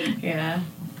 like,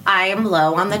 I am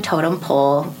low on the totem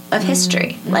pole of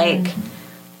history. Like,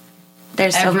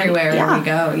 there's so everywhere we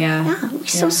go. We're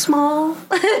so small.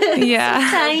 So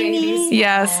tiny.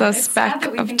 So speck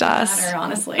of dust. Matter,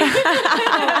 honestly.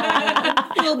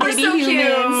 Little baby so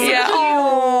humans.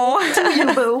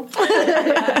 Cute. Boo.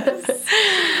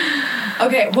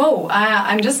 Okay, whoa.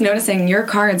 I'm just noticing your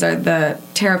cards are the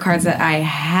tarot cards that I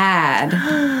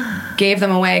had. Gave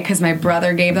them away because my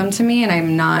brother gave them to me, and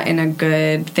I'm not in a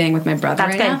good thing with my brother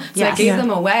now. So I gave them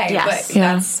away, but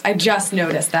I just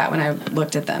noticed that when I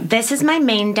looked at them. This is my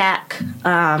main deck.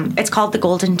 It's called the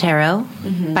Golden Tarot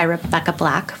by Rebecca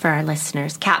Black for our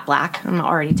listeners. Cat Black. I'm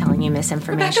already telling you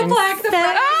misinformation. Rebecca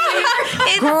Black,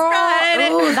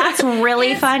 oh, that's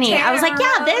really funny. I was like,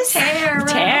 this tarot.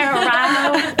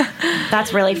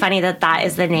 That's really funny that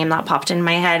is the name that popped in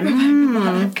my head.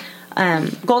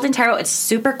 Golden Tarot, it's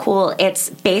super cool. It's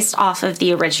based off of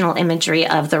the original imagery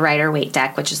of the Rider-Waite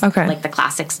deck, which is like the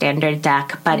classic standard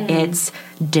deck, but it's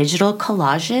digital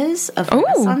collages of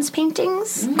Renaissance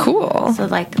paintings. Cool. So,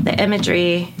 like, the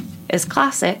imagery is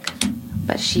classic,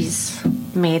 but she's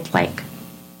made, like,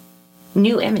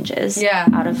 new images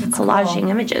out of collaging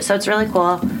images. So it's really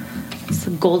cool. It's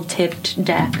a gold-tipped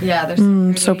deck. Yeah,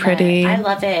 they're so pretty. I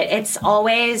love it. It's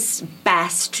always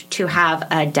best to have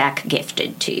a deck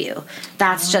gifted to you.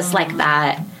 That's just like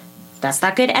that. That's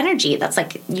that good energy. That's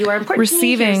like, you are important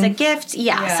receiving. To me. Here's a gift.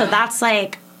 Yeah. So that's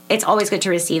like, it's always good to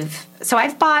receive. So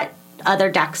I've bought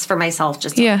other decks for myself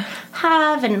just to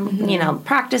have and,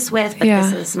 practice with. But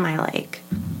this is my, like,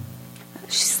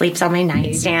 she sleeps on my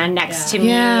nightstand next to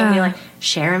me. And we, like,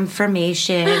 share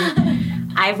information.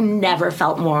 I've never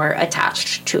felt more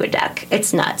attached to a deck.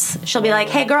 It's nuts. She'll be like,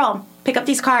 hey, girl, pick up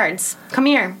these cards. Come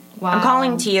here. Wow. I'm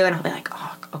calling to you. And I'll be like,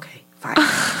 oh, okay, fine.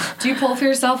 Do you pull for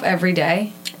yourself every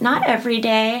day? Not every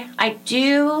day. I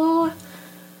do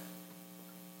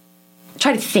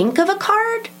try to think of a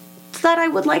card that I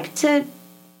would like to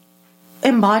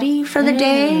embody for the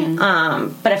day.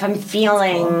 But if I'm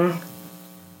feeling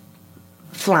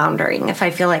floundering, if I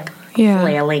feel like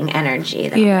flailing energy,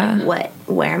 then I'm like,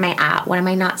 where am I at? What am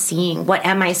I not seeing? What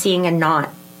am I seeing and not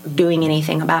doing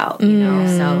anything about? You know,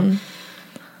 so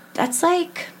that's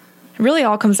like, it really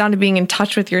all comes down to being in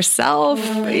touch with yourself.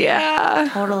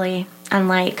 Totally. And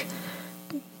like,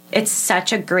 it's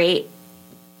such a great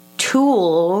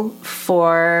tool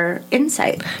for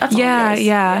insight. That's all it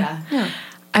is.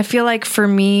 I feel like for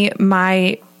me,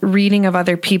 my reading of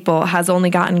other people has only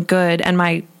gotten good, and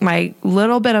my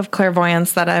little bit of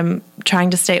clairvoyance that I'm trying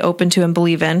to stay open to and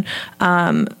believe in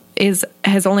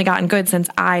has only gotten good since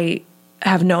I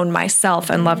have known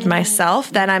myself and loved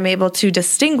myself. Then I'm able to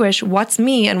distinguish what's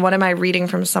me and what am I reading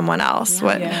from someone else,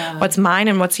 what's mine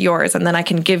and what's yours, and then I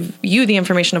can give you the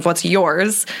information of what's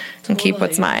yours and keep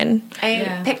what's mine.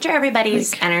 I picture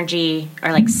everybody's energy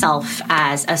or like self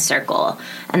as a circle,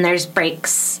 and there's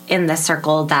breaks in the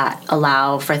circle that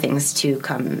allow for things to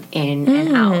come in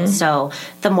and out. So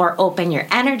the more open your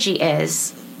energy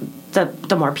is,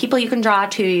 the more people you can draw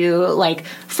to you, like,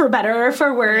 for better or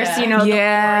for worse, the more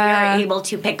you're able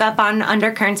to pick up on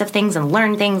undercurrents of things and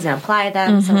learn things and apply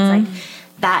them. So it's like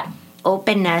that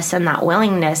openness and that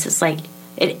willingness is like,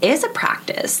 it is a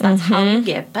practice. That's how you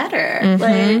get better.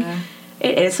 Like,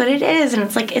 it is what it is. And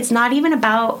it's like, it's not even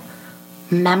about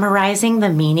memorizing the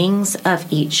meanings of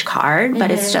each card,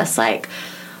 but it's just like,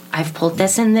 I've pulled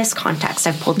this in this context.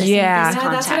 I've pulled this in this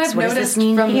context. That's what I've noticed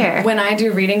from here? When I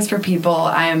do readings for people,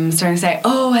 I'm starting to say,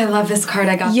 oh, I love this card.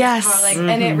 I got this card. Like,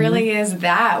 and it really is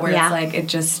that, where it's like, it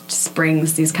just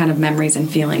springs these kind of memories and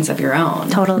feelings of your own.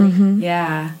 Totally.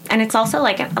 Yeah. And it's also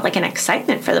like an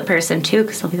excitement for the person, too,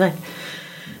 because they'll be like,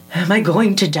 am I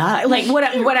going to die? Like,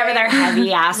 whatever their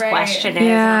heavy-ass question is.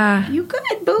 Yeah. You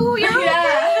good, boo. You're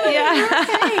okay. You're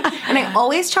okay. And I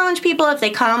always challenge people if they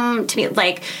come to me,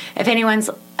 like, if anyone's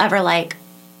ever like,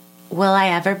 will I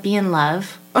ever be in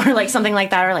love? Or like something like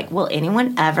that, or like, will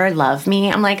anyone ever love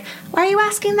me? I'm like, why are you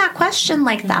asking that question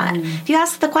like that? If you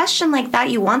ask the question like that,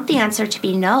 you want the answer to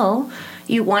be no.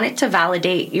 You want it to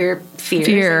validate your fears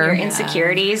and your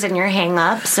insecurities and your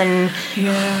hang-ups. And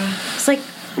it's like,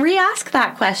 re-ask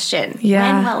that question.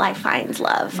 When will I find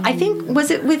love? I think, was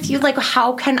it with you, like,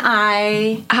 what can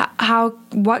I,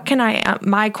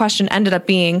 my question ended up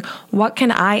being, what can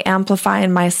I amplify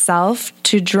in myself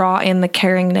to draw in the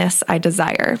caringness I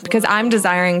desire? Because I'm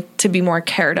desiring to be more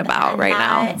cared about right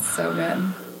now. So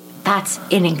good. That's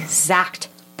an exact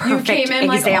perfect you came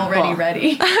in example. Like already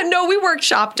ready. No, we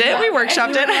workshopped it. We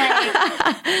workshopped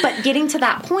it. But getting to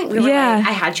that point, we were like,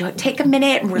 I had you take a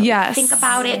minute and really think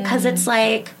about it, because it's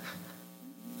like,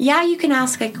 yeah, you can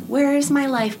ask, like, where is my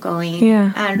life going?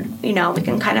 Yeah. And, you know, we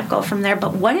can kind of go from there.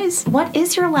 But what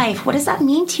is your life? What does that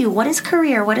mean to you? What is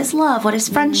career? What is love? What is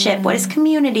friendship? What is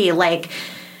community? Like,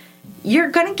 you're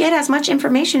going to get as much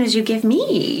information as you give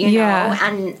me, you know?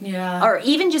 And, or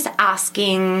even just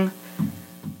asking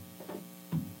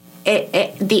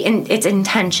its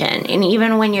intention. And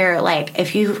even when you're like,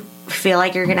 if you feel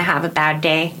like you're going to have a bad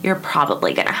day, you're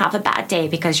probably going to have a bad day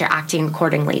because you're acting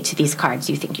accordingly to these cards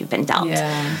you think you've been dealt.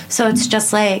 Yeah. So it's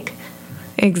just like,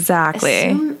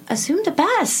 exactly. Assume the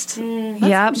best.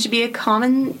 That should be a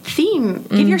common theme.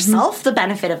 Give yourself the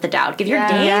benefit of the doubt. Give your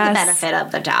day the benefit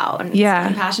of the doubt. And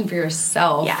compassion for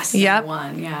yourself. Yes. Yep.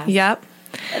 One. Yeah. Yep.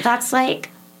 That's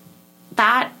like,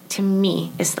 that to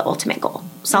me is the ultimate goal.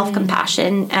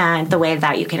 Self-compassion and the way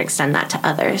that you can extend that to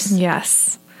others.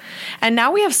 Yes. And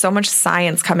now we have so much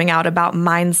science coming out about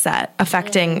mindset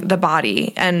affecting the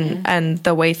body and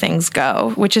the way things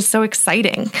go, which is so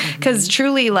exciting. Because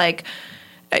truly, like,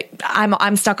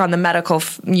 I'm stuck on the medical,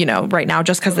 right now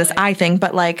just because this eye thing.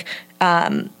 But like,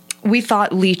 we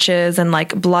thought leeches and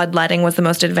like bloodletting was the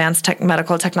most advanced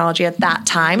medical technology at that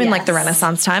time in like the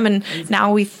Renaissance time. And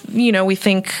now we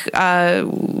think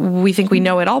we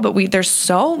know it all, but there's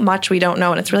so much we don't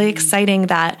know. And it's really exciting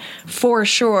that for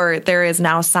sure there is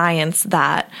now science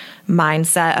that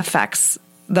mindset affects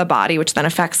the body, which then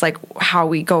affects like how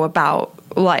we go about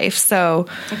life. So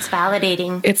it's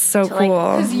validating. It's so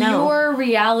cool. Because your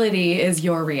reality is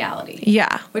your reality.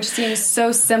 Yeah. Which seems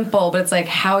so simple, but it's like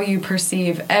how you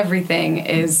perceive everything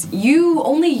is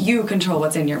only you control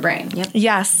what's in your brain. Yep.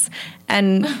 Yes.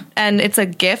 And it's a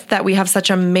gift that we have such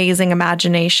amazing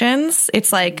imaginations.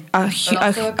 It's like a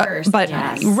curse. But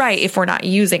right, if we're not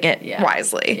using it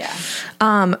wisely.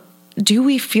 Yeah. Do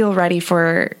we feel ready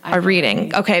for a reading?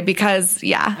 Ready. Okay, because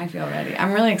I feel ready.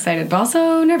 I'm really excited, but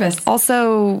also nervous.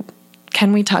 Also,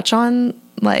 can we touch on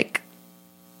like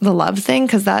the love thing?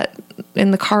 Because that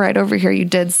in the car ride over here, you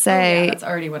did say that's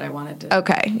already what I wanted to.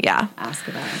 Ask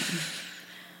about.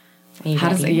 How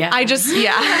does it? I just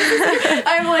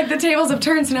I'm like the tables have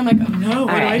turned, and I'm like, oh no,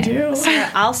 what do I do? So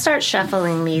I'll start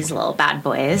shuffling these little bad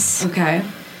boys. Okay.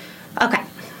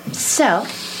 So.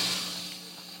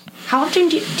 How often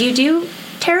do you do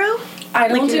tarot? I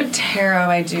don't do tarot.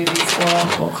 I do these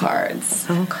oracle cards.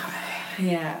 Okay.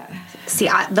 Yeah. See,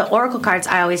 the oracle cards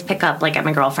I always pick up like at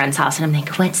my girlfriend's house, and I'm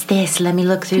like, "What's this? Let me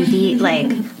look through the like."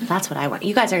 That's what I want.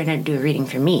 You guys are gonna do a reading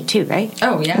for me too, right?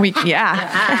 Oh yeah.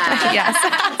 Yes.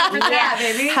 Yeah,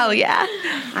 baby. Hell yeah.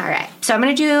 All right. So I'm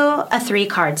gonna do a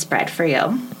 3-card spread for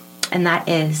you, and that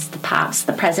is the past,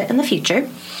 the present, and the future.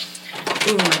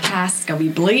 Ooh, my past's gonna be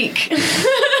bleak.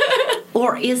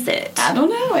 Or is it? I don't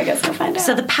know. I guess we'll find out.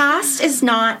 So the past is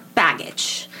not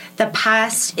baggage. The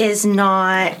past is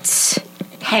not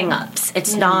hang-ups.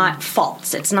 It's not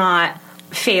faults. It's not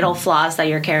fatal flaws that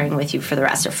you're carrying with you for the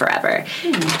rest of forever.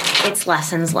 It's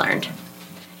lessons learned.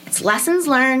 It's lessons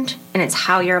learned, and it's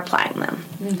how you're applying them.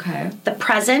 Okay. The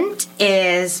present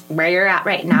is where you're at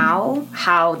right now,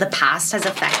 how the past has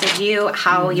affected you,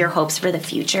 how your hopes for the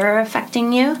future are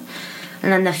affecting you.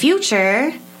 And then the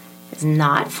future is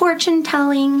not fortune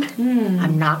telling.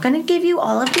 I'm not going to give you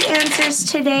all of the answers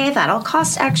today. That'll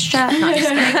cost extra. Not just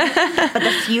kidding. But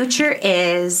the future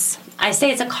is, I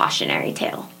say it's a cautionary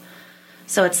tale.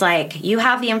 So it's like you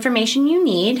have the information you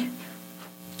need.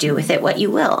 Do with it what you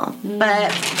will.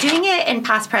 But doing it in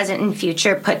past, present, and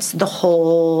future puts the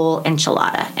whole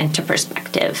enchilada into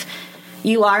perspective.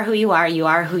 You are who you are. You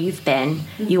are who you've been.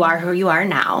 You are who you are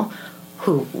now.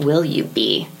 Who will you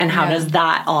be? And how does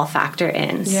that all factor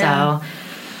in? Yeah. So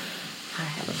I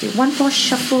will do one more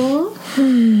shuffle.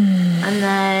 And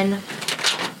then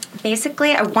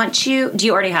basically I want you... Do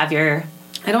you already have your...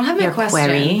 I don't have my question.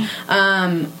 Query?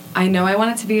 I know I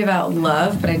want it to be about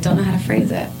love, but I don't know how to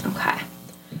phrase it. Okay.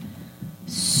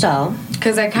 So...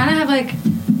 Because I kind of have, like,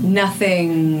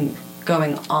 nothing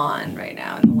going on right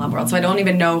now in the love world. So I don't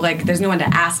even know, like, there's no one to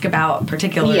ask about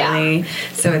particularly. Yeah.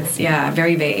 So it's,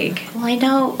 very vague. Well, I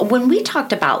know when we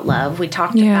talked about love, we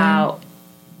talked about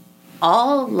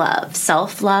all love,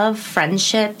 self-love,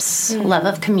 friendships, love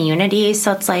of community.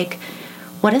 So it's like,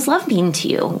 what does love mean to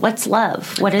you? What's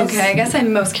love? What is... Okay, I guess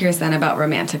I'm most curious then about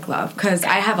romantic love, because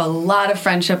I have a lot of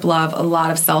friendship love, a lot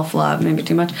of self-love, maybe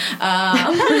too much.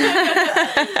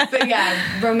 But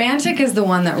yeah, romantic is the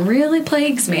one that really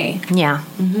plagues me. Yeah.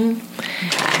 Mm-hmm.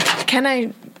 Can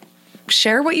I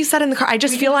share what you said in the car? I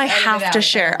just feel I have to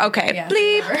share. Okay. Yeah,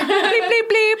 bleep, bleep,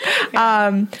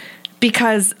 bleep, bleep.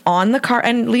 because on the car,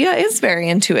 and Leah is very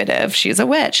intuitive. She's a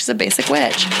witch. She's a basic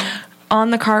witch.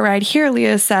 On the car ride here,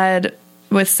 Leah said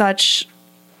with such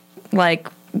like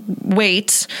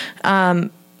weight, I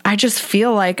just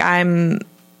feel like I'm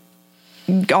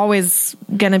always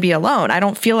going to be alone. I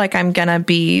don't feel like I'm going to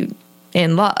be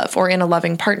in love or in a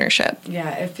loving partnership. Yeah,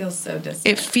 it feels so distant.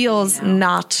 It feels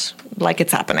not like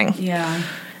it's happening. Yeah.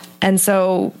 And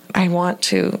so I want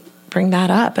to bring that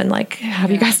up and like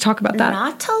have you guys talk about that.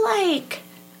 Not to like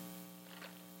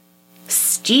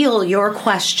steal your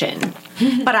question,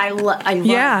 but I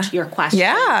loved your question.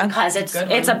 Yeah. Because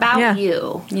it's about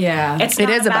you. Yeah. It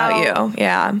is about you.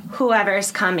 Yeah.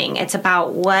 Whoever's coming. It's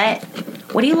about what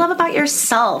do you love about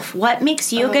yourself? What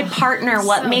makes you a good partner?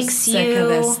 What makes sick you of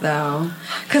this though?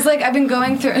 Because like I've been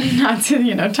going through, not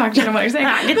to talk to you about what you're saying.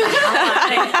 It's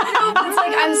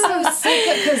like I'm so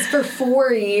sick because for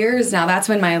 4 years now, that's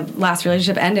when my last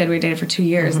relationship ended. We dated for 2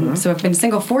 years, and so I've been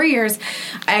single 4 years.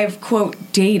 I've quote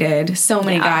dated so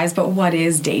many guys, but what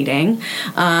is dating?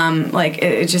 Like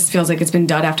it just feels like it's been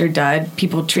dud after dud.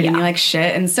 People treating me like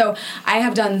shit, and so I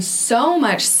have done so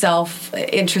much self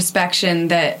introspection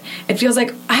that it feels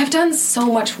like I have done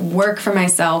so much work for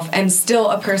myself, and still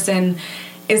a person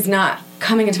is not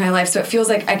coming into my life. So it feels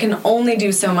like I can only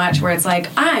do so much. Where it's like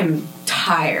I'm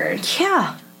tired.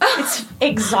 Yeah. It's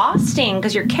exhausting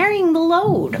because you're carrying the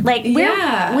load. Like we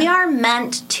are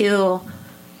meant to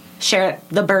share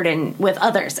the burden with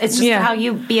others. It's just how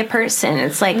you be a person.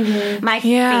 It's like my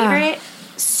favorite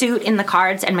suit in the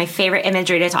cards and my favorite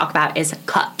imagery to talk about is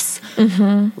cups.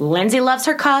 Lindsay loves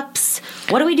her cups.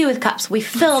 What do we do with cups? We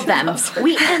fill them.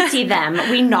 We empty them.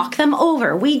 We knock them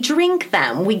over. We drink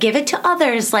them. We give it to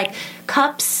others. Like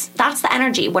cups, that's the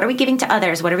energy. What are we giving to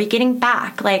others? What are we getting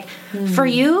back? Like for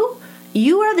you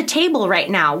are the table right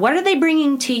now. What are they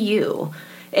bringing to you?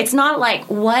 It's not like,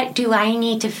 what do I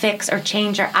need to fix or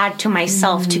change or add to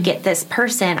myself to get this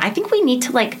person? I think we need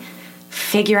to like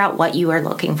figure out what you are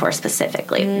looking for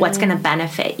specifically. What's going to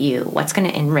benefit you? What's going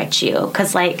to enrich you?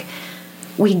 Because like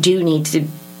we do need to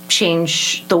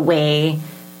change the way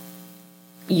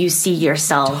you see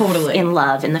yourself in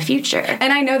love in the future.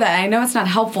 And I know that. I know it's not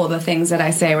helpful, the things that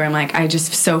I say where I'm like, I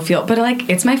just so feel, but like,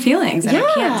 it's my feelings and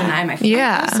I can't deny my feelings.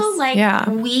 Yeah. Also, like,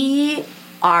 we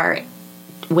are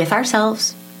with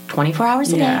ourselves 24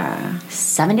 hours a day,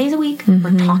 7 days a week.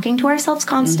 We're talking to ourselves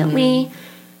constantly.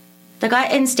 The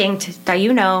gut instinct that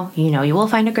you know you will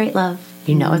find a great love.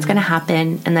 You know it's going to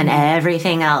happen. And then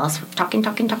everything else, talking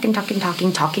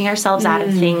ourselves out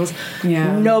of things.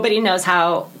 Yeah. Nobody knows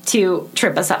how to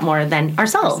trip us up more than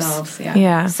ourselves.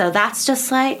 Yeah. So that's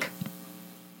just like,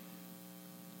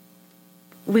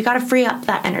 we got to free up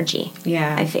that energy.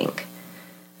 Yeah. I think.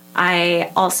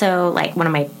 I also, like, one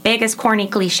of my biggest corny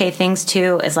cliche things,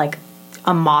 too, is, like,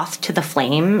 a moth to the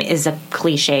flame is a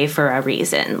cliche for a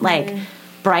reason. Like,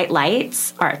 bright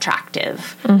lights are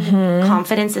attractive.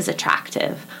 Confidence is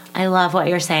attractive. I love what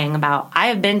you're saying about, I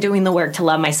have been doing the work to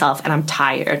love myself, and I'm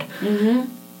tired.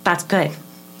 That's good.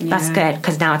 That's good,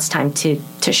 because now it's time to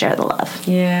share the love.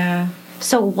 Yeah.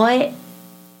 So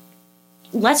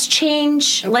let's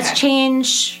change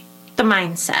the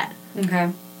mindset.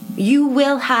 Okay. You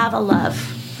will have a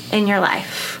love in your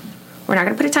life. We're not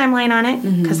going to put a timeline on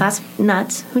it because that's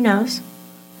nuts. Who knows?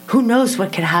 Who knows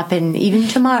what could happen even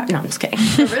tomorrow? No, I'm just kidding.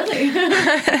 Really?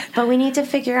 But we need to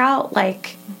figure out,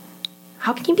 like,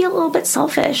 how can you be a little bit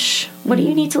selfish? What do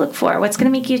you need to look for? What's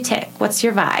going to make you tick? What's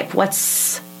your vibe?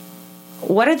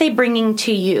 What are they bringing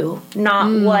to you?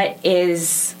 Not what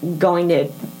is going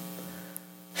to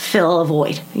fill a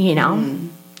void, you know?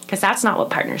 Because that's not what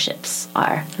partnerships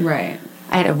are. Right.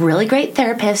 I had a really great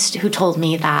therapist who told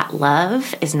me that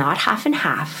love is not half and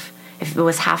half. If it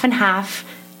was half and half,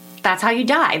 that's how you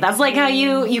die. That's like how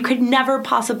you could never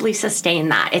possibly sustain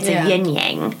that. It's a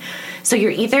yin-yang. So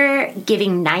you're either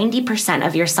giving 90%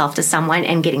 of yourself to someone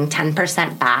and getting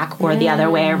 10% back, or the other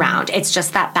way around. It's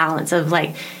just that balance of,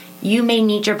 like, you may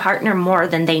need your partner more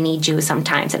than they need you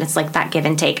sometimes, and it's like that give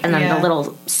and take. And then the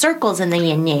little circles in the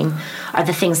yin-yang are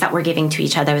the things that we're giving to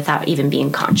each other without even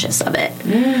being conscious of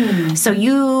it. So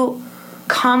you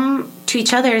come to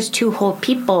each other as two whole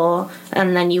people,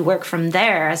 and then you work from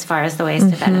there as far as the ways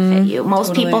to benefit you.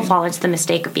 Most people fall into the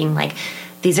mistake of being like,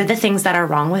 these are the things that are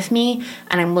wrong with me,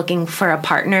 and I'm looking for a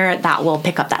partner that will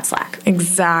pick up that slack.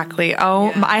 Exactly.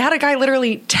 Oh, I had a guy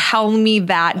literally tell me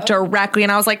that directly,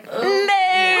 and I was like, no.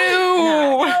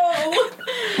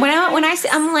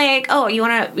 I'm like, oh, you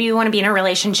want to be in a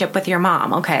relationship with your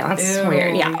mom? Okay, that's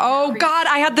weird. Yeah. Oh God,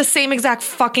 I had the same exact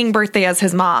fucking birthday as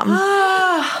his mom.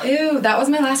 Ew, that was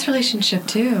my last relationship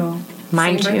too.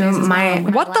 Mine too.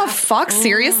 What the fuck?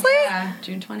 Seriously? Yeah,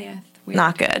 June 20th.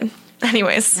 Not good.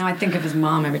 Anyways. Now I think of his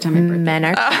mom every time I birthday. Men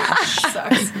are trash.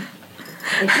 Sucks.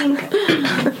 I think,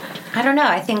 I don't know.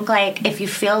 I think, like, if you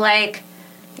feel like,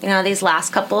 you know, these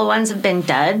last couple of ones have been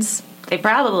duds, they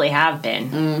probably have been.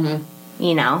 Mm-hmm.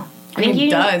 You know? I mean,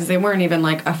 duds. They weren't even,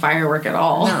 like, a firework at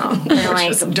all. No. They're like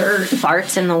just dirt.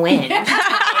 Farts in the wind.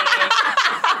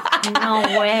 No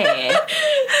way.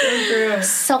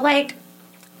 So, like,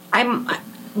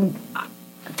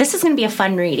 this is going to be a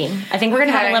fun reading. I think we're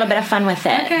going to have a little bit of fun with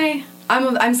it. Okay.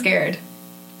 I'm scared.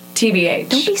 TBH.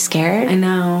 Don't be scared. I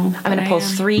know. I'm going to pull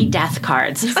 3 death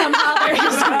cards. Somehow they're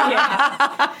just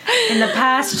in the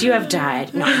past, you have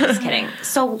died. No, I'm just kidding.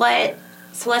 So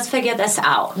let's figure this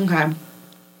out. Okay.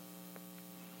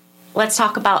 Let's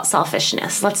talk about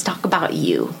selfishness. Let's talk about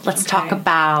you. Let's talk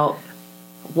about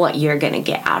what you're going to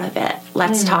get out of it.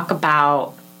 Let's talk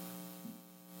about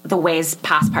the ways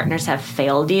past partners have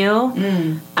failed you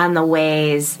and the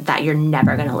ways that you're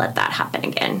never going to let that happen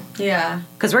again. Yeah.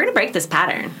 Because we're going to break this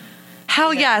pattern.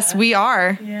 Hell yes, we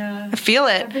are. Yeah. I feel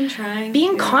it. I've been trying.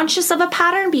 Being conscious of a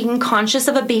pattern, being conscious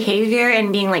of a behavior,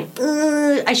 and being like,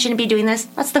 I shouldn't be doing this.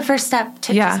 That's the first step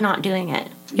to just not doing it.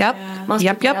 Yep. Yeah. Most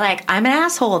people are like, I'm an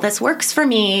asshole. This works for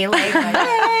me. Like,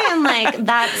 hey, and like,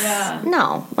 that's,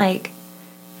 no, like,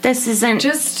 this isn't.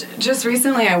 Just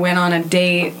recently I went on a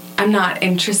date. I'm not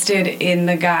interested in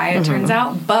the guy, it turns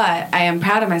out, but I am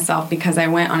proud of myself because I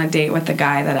went on a date with a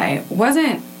guy that I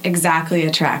wasn't exactly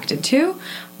attracted to,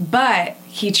 but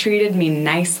he treated me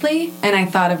nicely, and I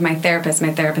thought of my therapist.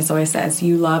 My therapist always says,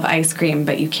 you love ice cream,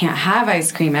 but you can't have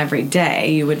ice cream every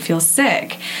day. You would feel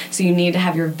sick. So you need to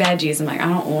have your veggies. I'm like, I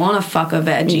don't want to fuck a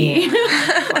veggie.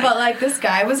 But, like, this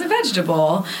guy was a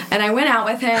vegetable, and I went out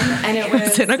with him, and it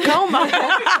was... in a coma.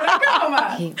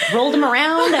 He rolled him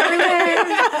around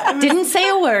everywhere. Didn't say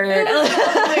a word.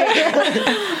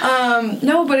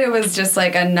 No, but it was just,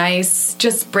 like, a nice...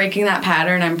 Just breaking that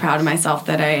pattern. I'm proud of myself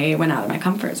that I went out of my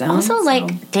comfort zone. Also, like,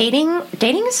 dating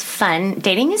is fun.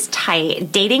 Dating is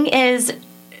tight. Dating is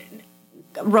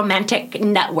romantic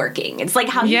networking. It's like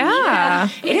how you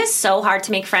meet. It is so hard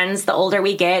to make friends the older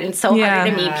we get. It's so hard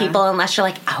to meet people unless you're,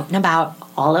 like, out and about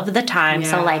all of the time.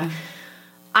 So, like,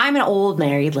 I'm an old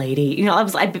married lady. You know,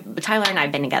 Tyler and I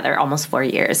have been together almost 4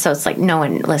 years. So it's like no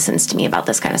one listens to me about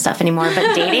this kind of stuff anymore.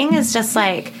 But dating is just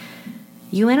like...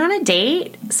 You went on a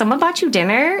date, someone bought you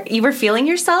dinner, you were feeling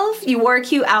yourself, you wore a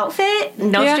cute outfit,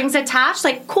 no strings attached,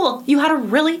 like, cool, you had a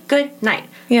really good night.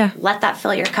 Yeah. Let that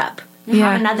fill your cup.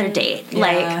 Have another date. Yeah.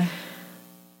 Like,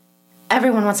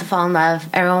 everyone wants to fall in love.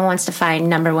 Everyone wants to find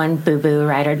number one boo-boo,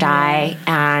 ride or die.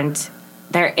 And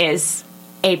there is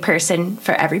a person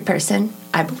for every person.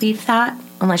 I believe that.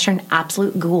 Unless you're an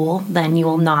absolute ghoul, then you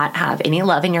will not have any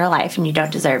love in your life and you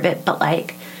don't deserve it. But,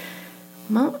 like,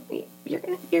 you're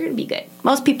gonna be good.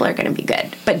 Most people are gonna be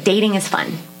good, but dating is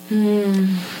fun.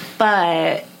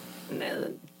 But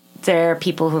there are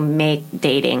people who make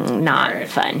dating not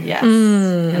fun. Yes,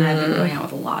 and I've been going out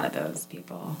with a lot of those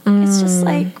people. It's just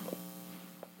like,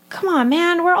 come on,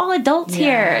 man, we're all adults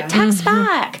here. Text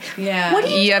back. Yeah, what are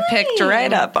you doing? Picked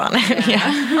right up on it.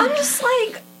 I'm just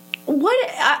like, what?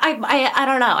 I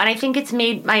don't know, and I think it's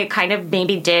made. I kind of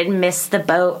maybe did miss the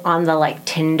boat on the like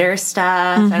Tinder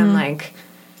stuff, and I'm like.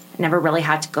 Never really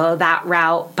had to go that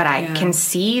route, but I can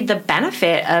see the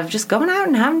benefit of just going out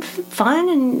and having fun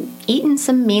and eating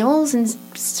some meals and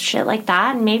shit like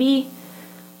that, and maybe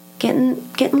getting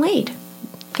laid,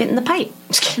 getting the pipe.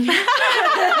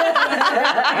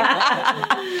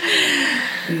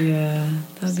 Yeah,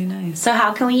 that'd be nice. So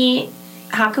how can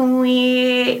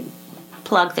we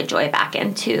plug the joy back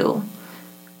into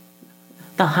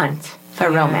the hunt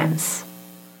for romance?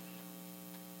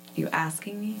 You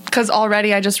asking me? Because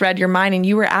already I just read your mind and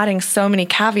you were adding so many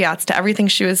caveats to everything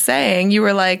she was saying. You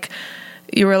were like,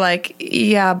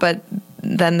 yeah, but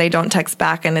then they don't text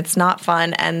back and it's not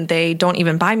fun and they don't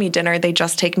even buy me dinner. They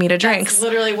just take me to drinks. That's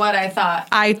literally what I thought.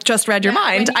 I just read your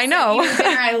mind. I know.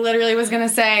 Dinner, I literally was going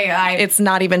to say. It's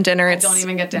not even dinner. It's don't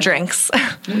even get dinner. Drinks.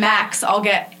 Max, I'll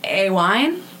get a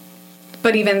wine.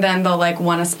 But even then, they'll, like,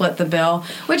 want to split the bill.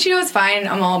 Which, you know, is fine.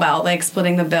 I'm all about, like,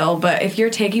 splitting the bill. But if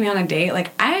you're taking me on a date, like,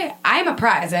 I'm a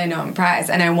prize. I know I'm a prize.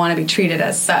 And I want to be treated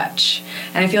as such.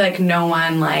 And I feel like no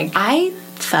one, like... I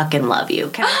fucking love you.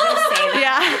 Can I just say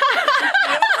that?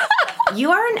 Yeah. You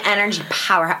are an energy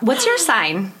powerhouse. What's your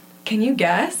sign? Can you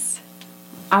guess?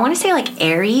 I want to say, like,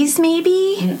 Aries,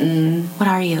 maybe? Mm-mm. What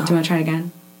are you? Do you want to try it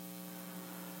again?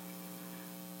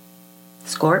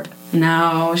 Scorp?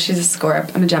 No, she's a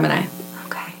Scorp. I'm a Gemini.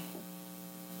 Okay.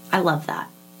 I love that.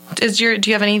 Do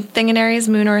you have anything in Aries,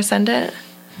 moon or ascendant?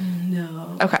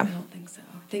 No. Okay. I don't think so.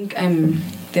 I think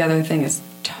the other thing is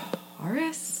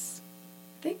Taurus,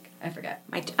 I think. I forget.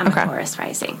 I'm a Taurus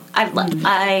rising.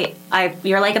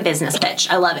 You're like a business bitch.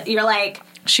 I love it. You're like,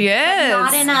 she is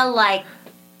not in a like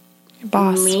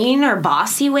boss, mean or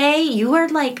bossy way. You are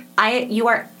like you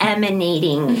are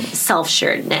emanating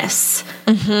self-assuredness.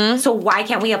 Mm-hmm. So why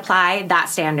can't we apply that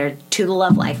standard to the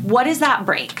love life? What is that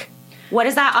break? What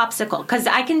is that obstacle? Because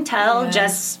I can tell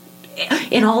just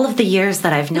in all of the years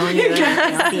that I've known you,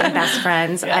 and being best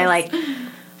friends, I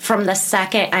from the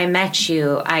second I met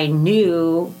you, I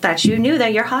knew that you knew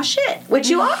that you're hot shit, which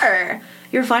you are.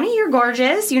 You're funny, you're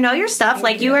gorgeous, you know your stuff.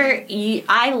 Like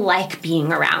I like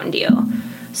being around you.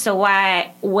 So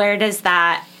where does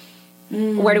that,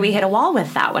 where do we hit a wall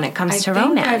with that when it comes to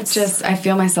romance? I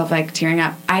feel myself like tearing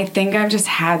up. I think I've just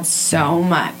had so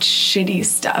much shitty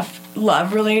stuff,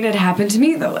 love related, happen to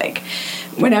me though, like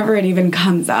whenever it even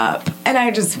comes up. And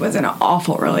I just was in an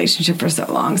awful relationship for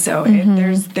so long. So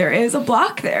there is a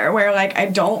block there where like I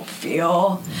don't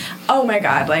feel, oh my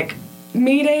God, like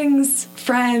meetings,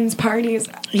 friends, parties,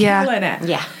 killing it.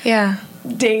 Yeah. Yeah.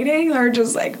 Dating or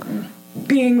just like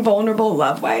being vulnerable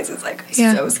love-wise is like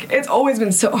so scary. It's always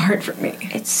been so hard for me.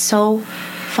 It's so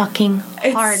fucking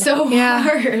hard. It's so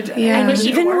hard. Yeah. And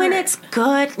even when it's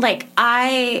good, like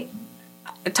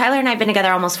Tyler and I have been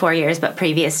together almost 4 years, but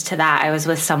previous to that, I was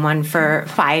with someone for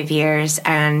 5 years,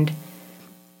 and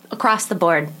across the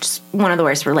board, just one of the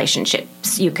worst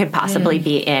relationships you could possibly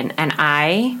be in. And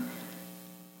I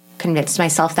convinced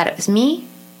myself that it was me.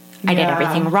 I did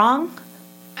everything wrong.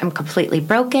 I'm completely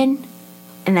broken.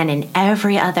 And then in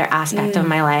every other aspect of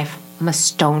my life, I'm a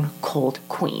stone cold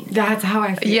queen. That's how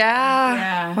I feel.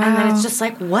 Yeah. Wow. And then it's just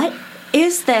like, what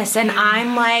is this? And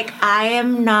I'm like, I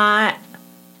am not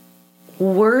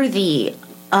worthy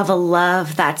of a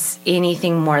love that's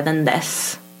anything more than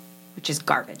this, which is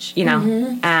garbage, you know?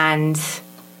 Mm-hmm. And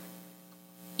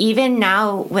even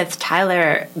now with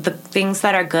Tyler, the things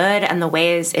that are good and the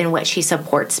ways in which he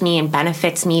supports me and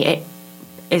benefits me, it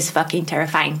is fucking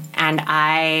terrifying. And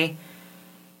I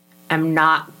am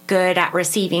not good at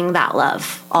receiving that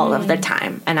love all of the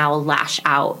time. And I will lash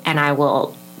out and I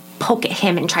will poke at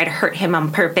him and try to hurt him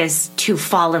on purpose to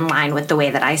fall in line with the way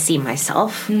that I see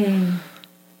myself.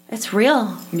 It's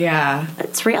real. Yeah.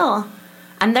 It's real.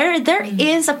 And there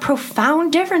is a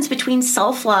profound difference between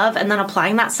self-love and then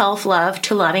applying that self-love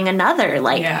to loving another.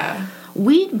 Like,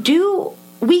 we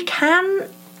can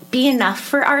be enough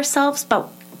for ourselves, but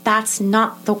that's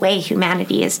not the way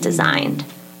humanity is designed.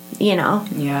 You know?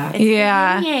 Yeah.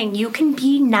 It's you can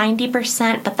be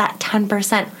 90%, but that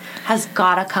 10% has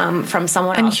got to come from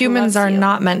someone else. And humans are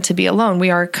not meant to be alone. We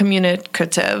are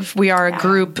communicative. We are a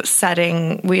group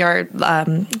setting. We are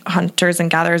hunters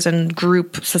and gatherers in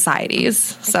group societies.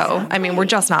 So, I mean, we're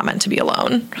just not meant to be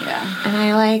alone. Yeah.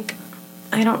 And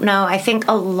I don't know. I think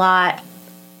a lot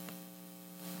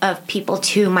of people,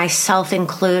 too, myself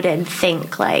included,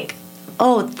 think like,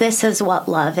 oh, this is what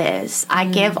love is. I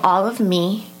give all of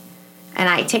me. And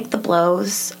I take the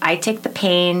blows, I take the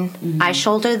pain, I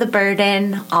shoulder the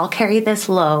burden, I'll carry this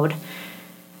load.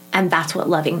 And that's what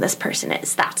loving this person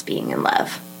is. That's being in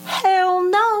love. Hell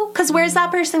no. Because where's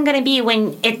that person going to be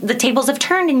when the tables have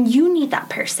turned and you need that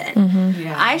person?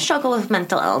 Yeah. I struggle with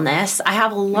mental illness. I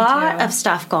have a lot of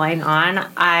stuff going on.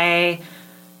 I'm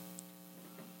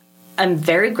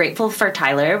very grateful for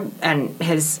Tyler and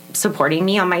his supporting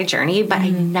me on my journey, but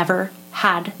I never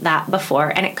had that before.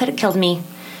 And it could have killed me.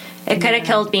 It could have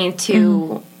killed me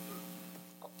to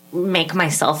make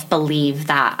myself believe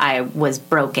that I was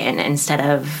broken instead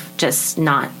of just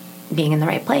not being in the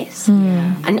right place.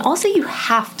 And also, you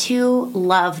have to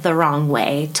love the wrong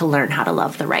way to learn how to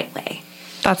love the right way.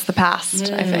 That's the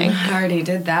past, I think. I already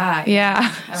did that.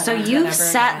 Yeah. So you've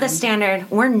set the standard.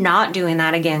 We're not doing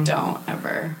that again. Don't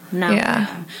ever. No.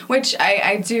 Yeah. Which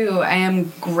I do. I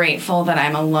am grateful that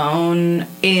I'm alone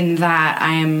in that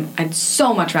I'd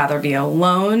so much rather be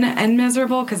alone and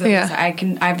miserable because I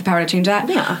have the power to change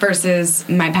that versus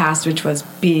my past, which was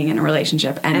being in a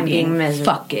relationship and being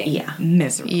miserable. Fucking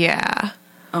miserable. Yeah.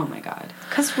 Oh my God.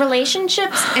 Because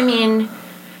relationships, I mean,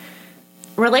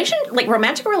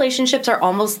 romantic relationships are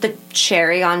almost the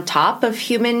cherry on top of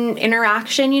human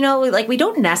interaction, you know? Like, we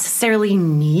don't necessarily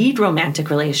need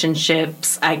romantic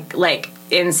relationships,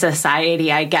 in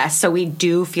society, I guess. So we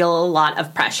do feel a lot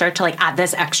of pressure to, add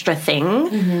this extra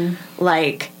thing.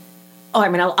 Like, oh, I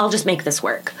mean, I'll just make this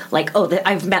work. Like, oh,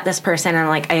 I've met this person and,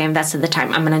 I invested the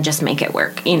time. I'm going to just make it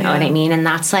work. You know what I mean? And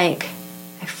that's, I've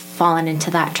fallen into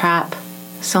that trap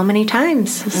so many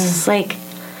times. It's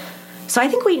so I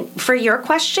think for your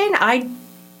question,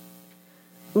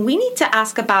 we need to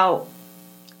ask about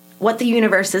what the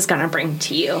universe is going to bring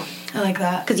to you. I like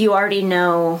that. Because you already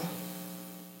know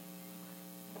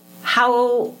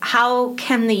how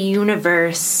can the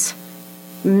universe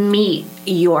meet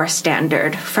your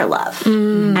standard for love,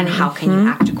 and how can you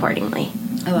act accordingly?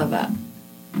 I love that.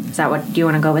 Is that what, do you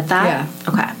want to go with that?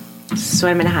 Yeah. Okay. So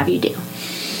what I'm going to have you do. I'm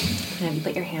going to have you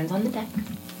put your hands on the deck.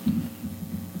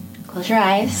 Close your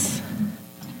eyes.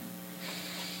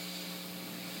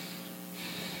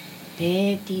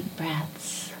 Big, deep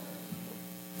breaths.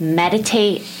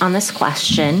 Meditate on this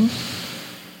question.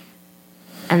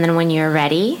 And then when you're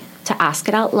ready to ask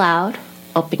it out loud,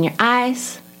 open your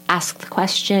eyes, ask the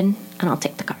question, and I'll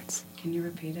take the cards. Can you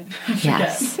repeat it?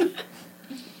 Yes.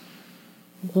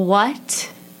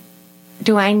 What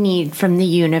do I need from the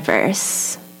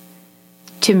universe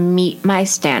to meet my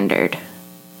standard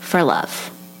for love?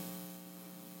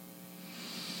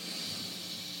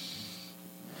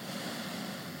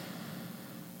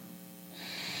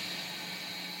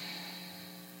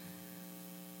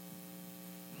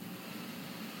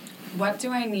 What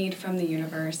do I need from the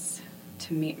universe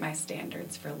to meet my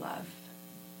standards for love?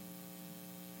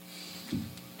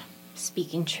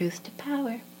 Speaking truth to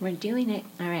power. We're doing it.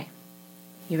 All right.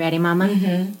 You ready, Mama?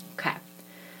 Mm-hmm. Okay.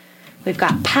 We've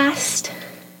got past,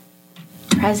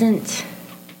 present,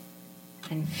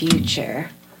 and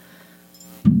future.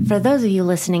 For those of you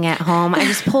listening at home, I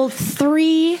just pulled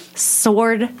 3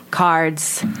 sword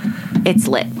cards. It's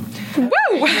lit. Woo!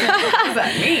 What does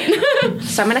that mean?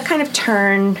 So I'm going to kind of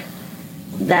turn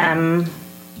them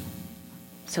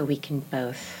so we can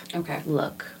both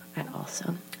look at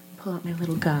also. Pull out my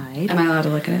little guide. Am I allowed to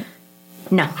look at it?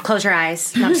 No, close your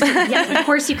eyes. No, yes, of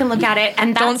course you can look at it.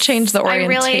 And don't change the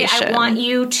orientation. I want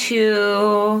you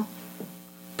to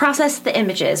process the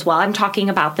images while I'm talking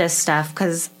about this stuff,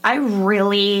 because I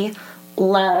really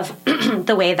love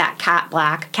the way that Kat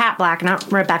Black,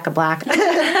 not Rebecca Black.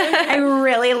 I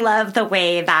really love the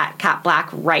way that Kat Black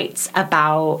writes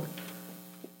about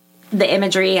the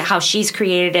imagery, how she's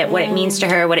created it, what it means to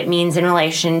her, what it means in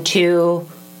relation to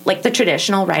like the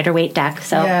traditional Rider-Waite deck.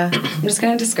 So yeah, I'm just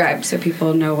going to describe so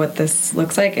people know what this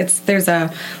looks like. There's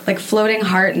a like floating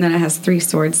heart, and then it has 3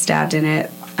 swords stabbed in it.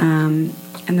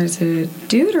 And there's a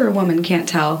dude or a woman, can't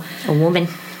tell. A woman.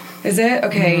 Is it?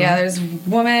 Okay, yeah, there's a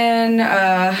woman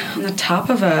on the top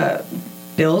of a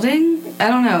building. I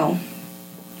don't know.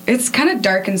 It's kind of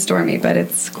dark and stormy, but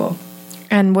it's cool.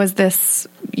 And was this,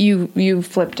 you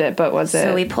flipped it, but was it?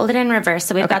 So we pulled it in reverse.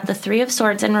 So we've got the 3 of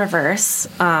Swords in reverse.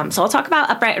 So I'll talk about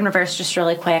upright and reverse just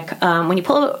really quick. When you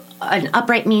pull an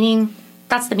upright meaning,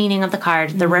 that's the meaning of the card.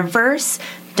 The reverse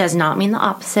does not mean the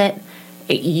opposite.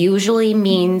 It usually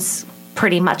means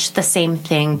pretty much the same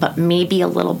thing, but maybe a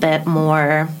little bit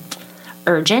more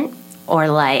urgent or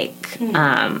like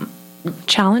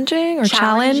challenging or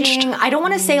challenged. I don't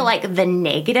want to say like the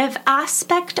negative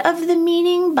aspect of the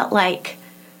meaning, but like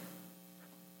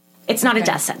it's not a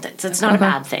death sentence. It's not a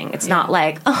bad thing. It's not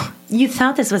like, oh, you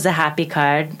thought this was a happy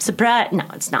card. Surprise. No,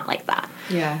 it's not like that.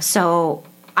 Yeah. So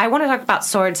I want to talk about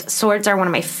swords. Swords are one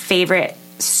of my favorite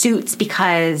suits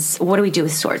because what do we do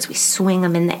with swords? We swing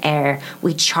them in the air.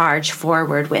 We charge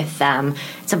forward with them.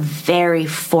 It's a very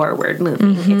forward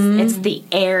moving. It's the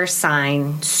air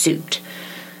sign suit.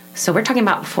 So we're talking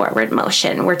about forward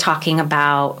motion. We're talking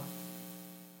about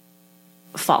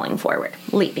falling forward,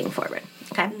 leaping forward.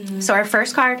 Okay. So our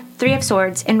first card, 3 of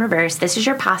Swords in reverse. This is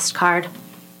your past card.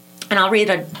 And I'll read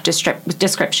a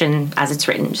description as it's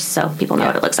written, just so people know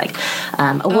what it looks like.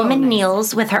 A woman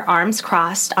kneels with her arms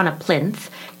crossed on a plinth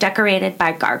decorated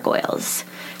by gargoyles.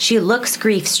 She looks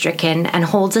grief-stricken and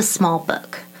holds a small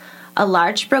book. A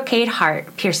large brocade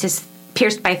heart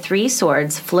pierced by 3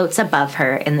 swords floats above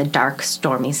her in the dark,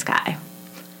 stormy sky.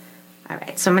 All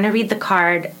right, so I'm going to read the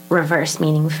card reverse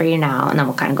meaning for you now, and then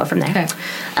we'll kind of go from there.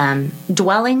 Okay.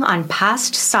 Dwelling on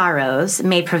past sorrows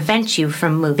may prevent you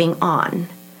from moving on.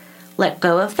 Let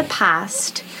go of the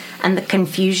past, and the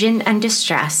confusion and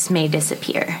distress may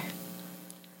disappear.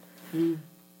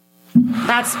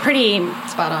 That's pretty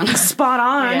spot on.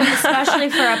 Yeah. Especially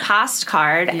for a past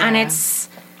card. Yeah. And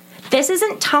this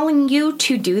isn't telling you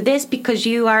to do this because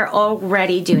you are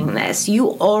already doing this. You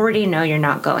already know you're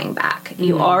not going back.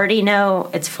 You already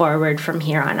know it's forward from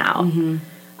here on out.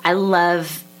 I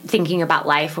love thinking about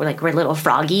life where like we're little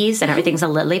froggies and everything's a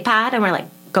lily pad, and we're like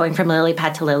going from lily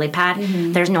pad to lily pad.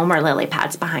 There's no more lily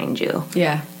pads behind you.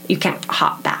 Yeah. You can't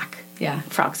hop back. Yeah.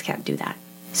 Frogs can't do that.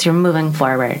 So you're moving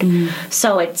forward.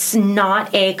 So it's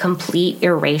not a complete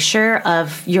erasure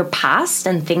of your past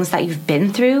and things that you've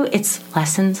been through. It's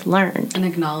lessons learned. An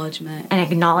acknowledgement.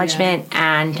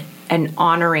 And an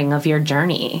honoring of your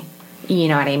journey. You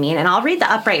know what I mean? And I'll read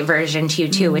the upright version to you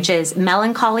too, which is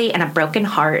melancholy and a broken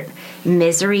heart,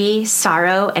 misery,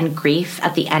 sorrow, and grief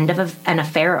at the end of an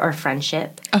affair or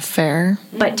friendship. Affair.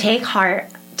 But take heart,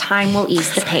 time will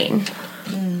ease the pain.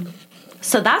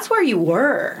 So that's where you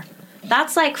were.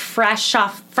 That's like fresh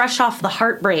off the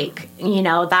heartbreak. You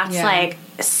know, that's like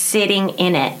sitting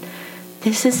in it.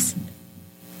 This is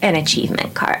an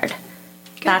achievement card.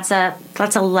 Good. That's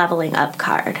a leveling up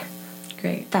card.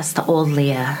 Great. That's the old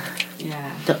Leah.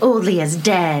 Yeah. The old Leah's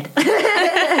dead.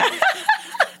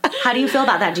 How do you feel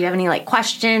about that? Do you have any like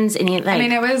questions? Any like? I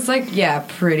mean, it was like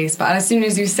pretty spot. As soon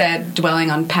as you said dwelling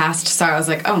on past sorrow, I was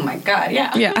like, oh my god,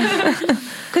 yeah.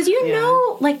 Because you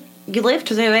know, like you lived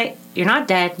through it. You're not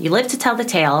dead. You live to tell the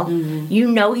tale. Mm-hmm.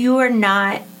 You know you are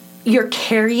not. You're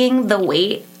carrying the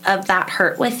weight of that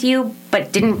hurt with you, but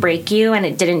it didn't break you, and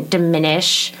it didn't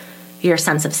diminish your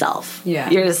sense of self. Yeah,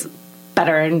 you're just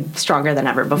better and stronger than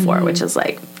ever before, which is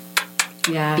like.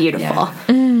 Beautiful.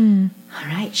 Yeah. All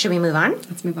right, should we move on?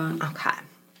 Let's move on. Okay.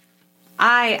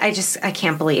 I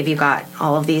can't believe you got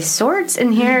all of these swords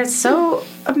in here. It's so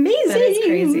amazing. That is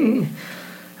crazy.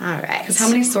 All right. Because how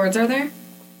many swords are there?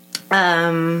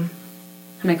 How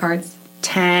many cards?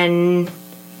 10,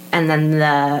 and then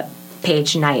the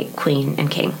page, knight, queen, and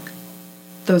king.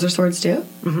 Those are swords too?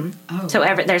 Mm-hmm. Oh. So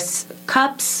there's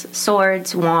cups,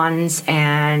 swords, wands,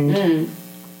 and...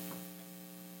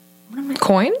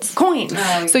 Coins? Coins.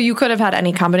 So you could have had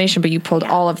any combination, but you pulled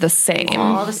all of the same.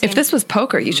 All the same. If this was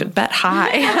poker, you should bet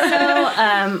high.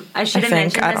 So I should have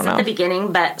mentioned this at the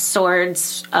beginning, but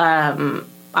swords are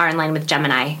in line with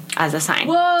Gemini as a sign.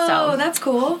 Whoa, so, that's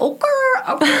cool. Okay.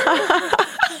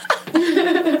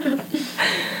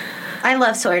 I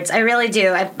love swords. I really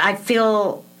do. I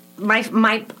feel...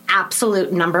 My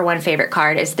absolute number one favorite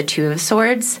card is the Two of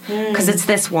Swords because it's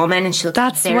this woman and she looks.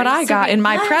 That's what I got in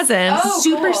my present.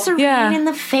 Super serene in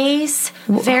the face,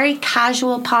 very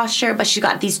casual posture, but she's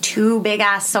got these two big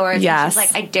ass swords. Yes, and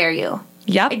she's like, I dare you.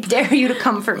 Yep, I dare you to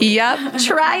come for me. Yep,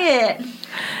 try it.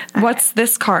 What's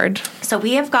this card? So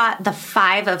we have got the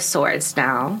Five of Swords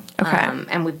now. Okay.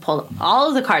 And we pulled all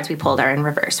of the cards we pulled are in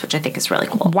reverse, which I think is really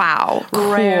cool. Wow. Cool.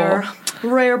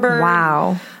 Rare bird.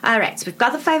 Wow. All right, so we've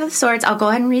got the Five of Swords. I'll go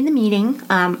ahead and read the meaning.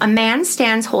 A man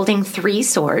stands holding 3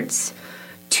 swords.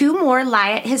 2 more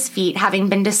lie at his feet, having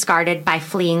been discarded by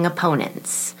fleeing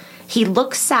opponents. He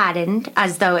looks saddened,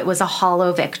 as though it was a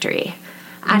hollow victory.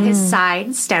 At his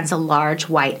side stands a large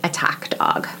white attack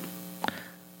dog.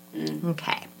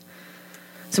 Okay.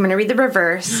 So I'm going to read the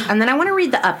reverse, and then I want to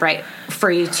read the upright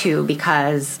for you, too,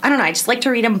 because, I don't know, I just like to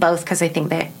read them both because I think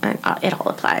that it all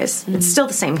applies. It's still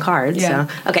the same card. Yeah.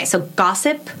 So. Okay, so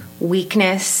gossip,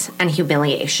 weakness, and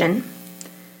humiliation.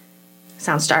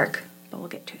 Sounds dark, but we'll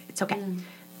get to it. It's okay.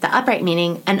 The upright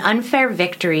meaning, an unfair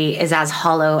victory is as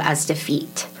hollow as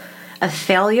defeat. A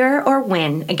failure or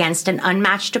win against an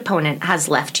unmatched opponent has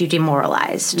left you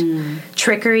demoralized.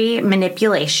 Trickery,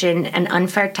 manipulation, and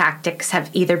unfair tactics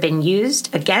have either been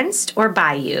used against or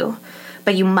by you,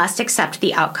 but you must accept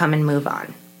the outcome and move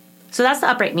on. So that's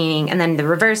the upright meaning. And then the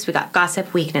reverse, we got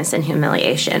gossip, weakness, and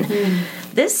humiliation.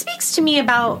 This speaks to me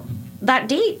about that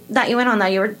date that you went on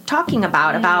that you were talking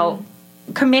about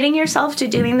committing yourself to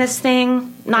doing this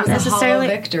thing, not necessarily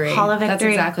hollow victory. That's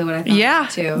exactly what I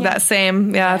thought too. That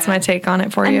same. Yeah, that's my take on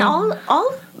it for you.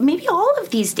 And maybe all of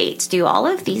these dates do, all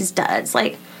of these duds.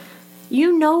 Like,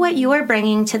 you know what you are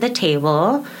bringing to the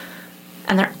table,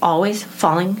 and they're always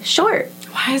falling short.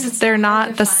 Why is it? They're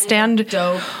not the standard.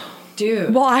 Dope.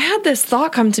 Dude. Well, I had this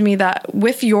thought come to me that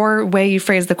with your way you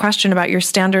phrased the question about your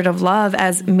standard of love,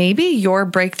 as maybe your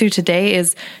breakthrough today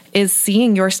is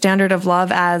seeing your standard of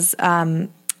love as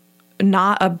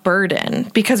not a burden,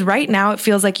 because right now it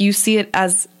feels like you see it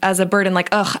as a burden, like,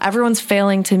 ugh, everyone's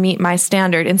failing to meet my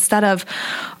standard, instead of,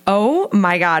 oh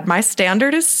my God, my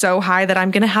standard is so high that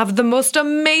I'm going to have the most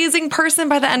amazing person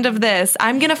by the end of this.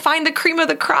 I'm going to find the cream of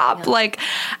the crop. Yeah. Like,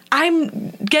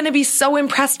 I'm going to be so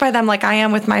impressed by them like I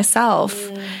am with myself.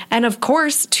 And of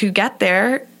course, to get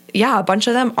there, a bunch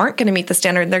of them aren't going to meet the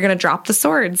standard. They're going to drop the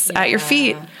swords at your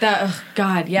feet. God,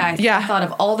 I thought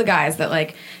of all the guys that,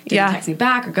 like, didn't text me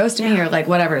back or ghosted me or, like,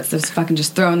 whatever. It's just fucking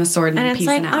just throwing the sword and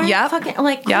piecing out.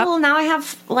 Cool, now I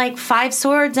have, like, 5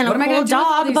 swords and a cool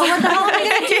dog, but what the hell am I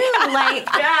going to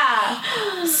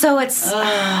do? Like, so it's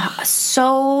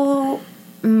so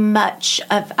much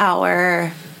of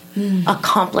our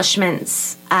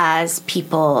accomplishments as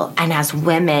people and as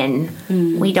women,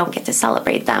 we don't get to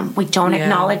celebrate them. We don't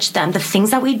acknowledge them. The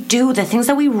things that we do, the things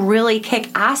that we really kick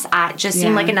ass at just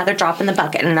seem like another drop in the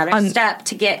bucket, another step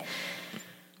to get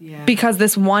because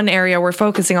this one area we're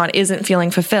focusing on isn't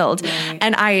feeling fulfilled. Right.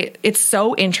 And it's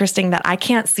so interesting that I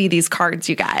can't see these cards,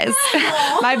 you guys.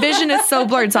 My vision is so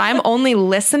blurred. So I'm only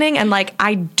listening. And like,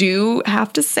 I do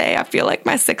have to say, I feel like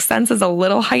my sixth sense is a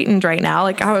little heightened right now.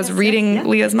 Like I was reading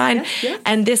Leah's mind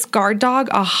and this guard dog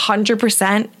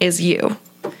 100% is you.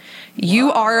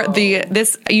 You are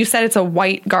you said it's a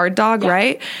white guard dog,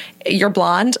 right? You're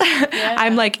blonde. Yeah.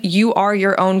 I'm like, you are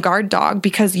your own guard dog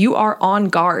because you are on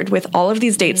guard with all of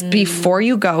these dates before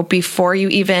you go, before you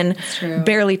even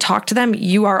barely talk to them,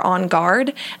 you are on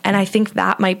guard. And I think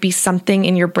that might be something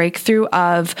in your breakthrough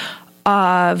of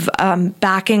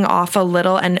backing off a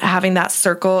little and having that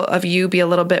circle of you be a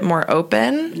little bit more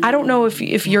open. I don't know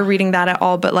if you're reading that at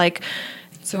all, but like,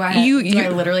 so I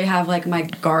literally have like my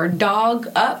guard dog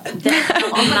up.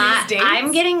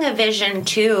 I'm getting a vision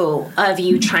too of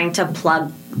you trying to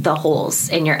plug the holes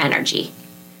in your energy.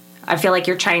 I feel like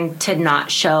you're trying to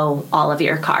not show all of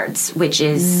your cards, which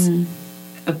is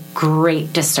a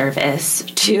great disservice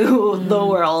to the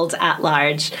world at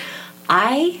large.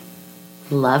 I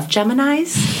love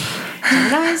Geminis.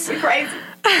 Geminis, crazy.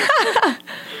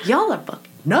 Y'all are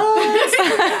fucking nuts.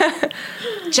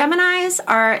 Geminis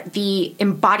are the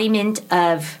embodiment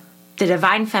of the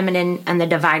divine feminine and the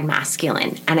divine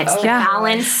masculine, and it's the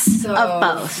balance of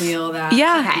both. Feel that.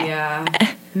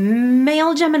 Yeah.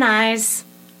 Male Geminis,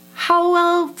 how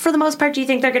well, for the most part, do you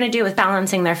think they're going to do with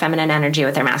balancing their feminine energy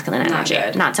with their masculine energy?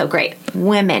 Not so great.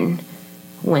 Women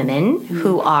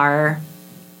who are,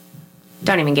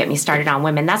 don't even get me started on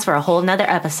women. That's for a whole nother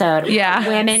episode. Yeah.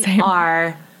 Women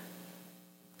are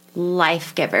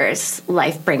life givers,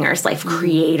 life bringers, life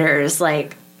creators.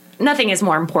 Like, nothing is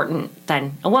more important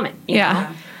than a woman. You know?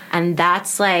 And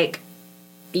that's like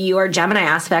your Gemini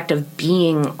aspect of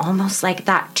being almost like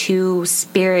that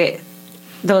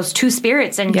those two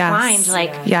spirits entwined.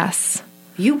 Yes.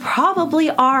 You probably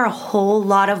are a whole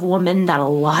lot of woman that a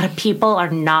lot of people are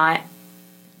not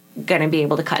going to be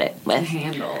able to cut it with.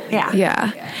 Handle.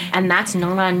 Yeah. And that's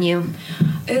not on you.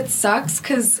 It sucks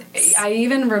because I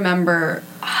even remember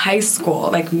high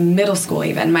school, like middle school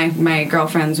even, my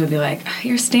girlfriends would be like,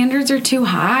 your standards are too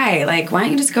high. Like, why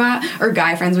don't you just go out? Or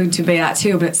guy friends would be that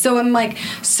too. But so I'm like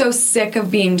so sick of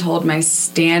being told my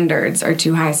standards are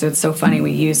too high. So it's so funny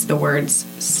we use the words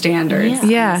standards in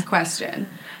this question.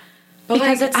 But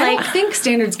because like, I don't think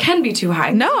standards can be too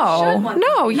high. It's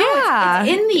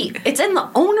in the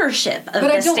ownership of the standards.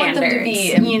 But I don't want them to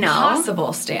be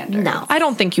impossible standards. No. I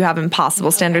don't think you have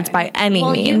impossible standards by any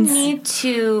means. You need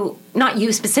to, not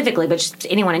you specifically, but just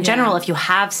anyone in general, if you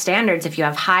have standards, if you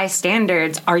have high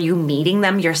standards, are you meeting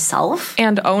them yourself?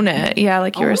 And own it. Yeah,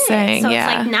 like you were saying. So it's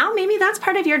like now maybe that's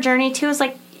part of your journey too, is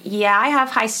like, I have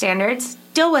high standards.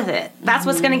 Deal with it. That's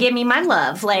what's going to give me my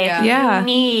love. Like, you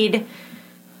need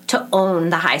to own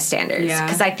the high standards,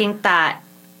 because I think that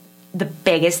the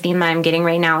biggest theme I'm getting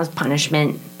right now is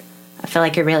punishment. I feel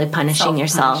like you're really punishing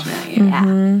yourself.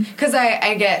 Because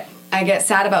I get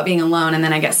sad about being alone, and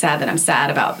then I get sad that I'm sad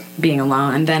about being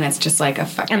alone, and then it's just like a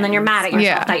fucking. And then you're mad at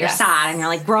yourself that you're sad, and you're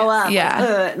like, grow up.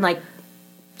 Not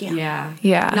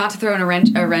to throw in a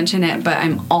wrench in it, but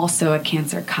I'm also a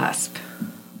Cancer cusp.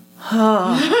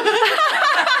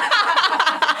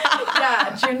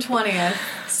 June 20th.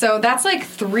 So that's like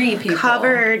 3 people.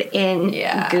 Covered in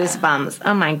goosebumps.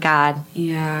 Oh my God.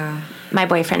 Yeah. My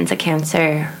boyfriend's a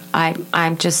Cancer.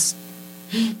 I'm just...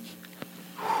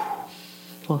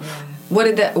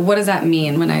 What does that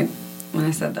mean when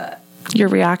I said that? Your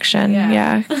reaction.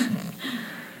 Yeah.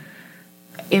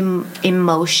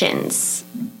 Emotions.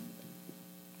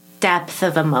 Depth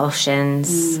of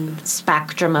emotions.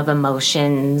 Spectrum of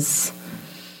emotions.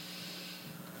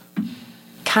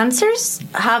 Cancers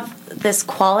have this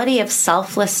quality of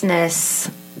selflessness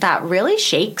that really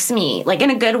shakes me, like in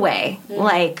a good way.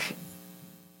 Like,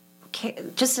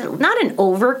 just not an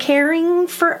over caring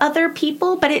for other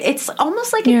people, but it's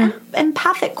almost like an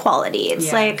empathic quality.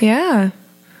 It's like,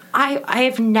 I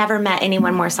have never met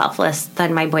anyone more selfless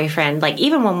than my boyfriend. Like,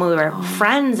 even when we were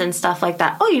friends and stuff like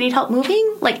that. Oh, you need help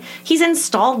moving? Like, he's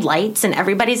installed lights in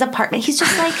everybody's apartment. He's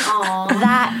just like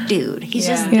that dude. He's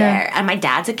just there. And my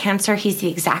dad's a Cancer. He's the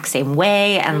exact same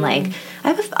way. And like, I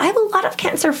have a lot of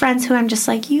Cancer friends who I'm just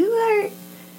like, you are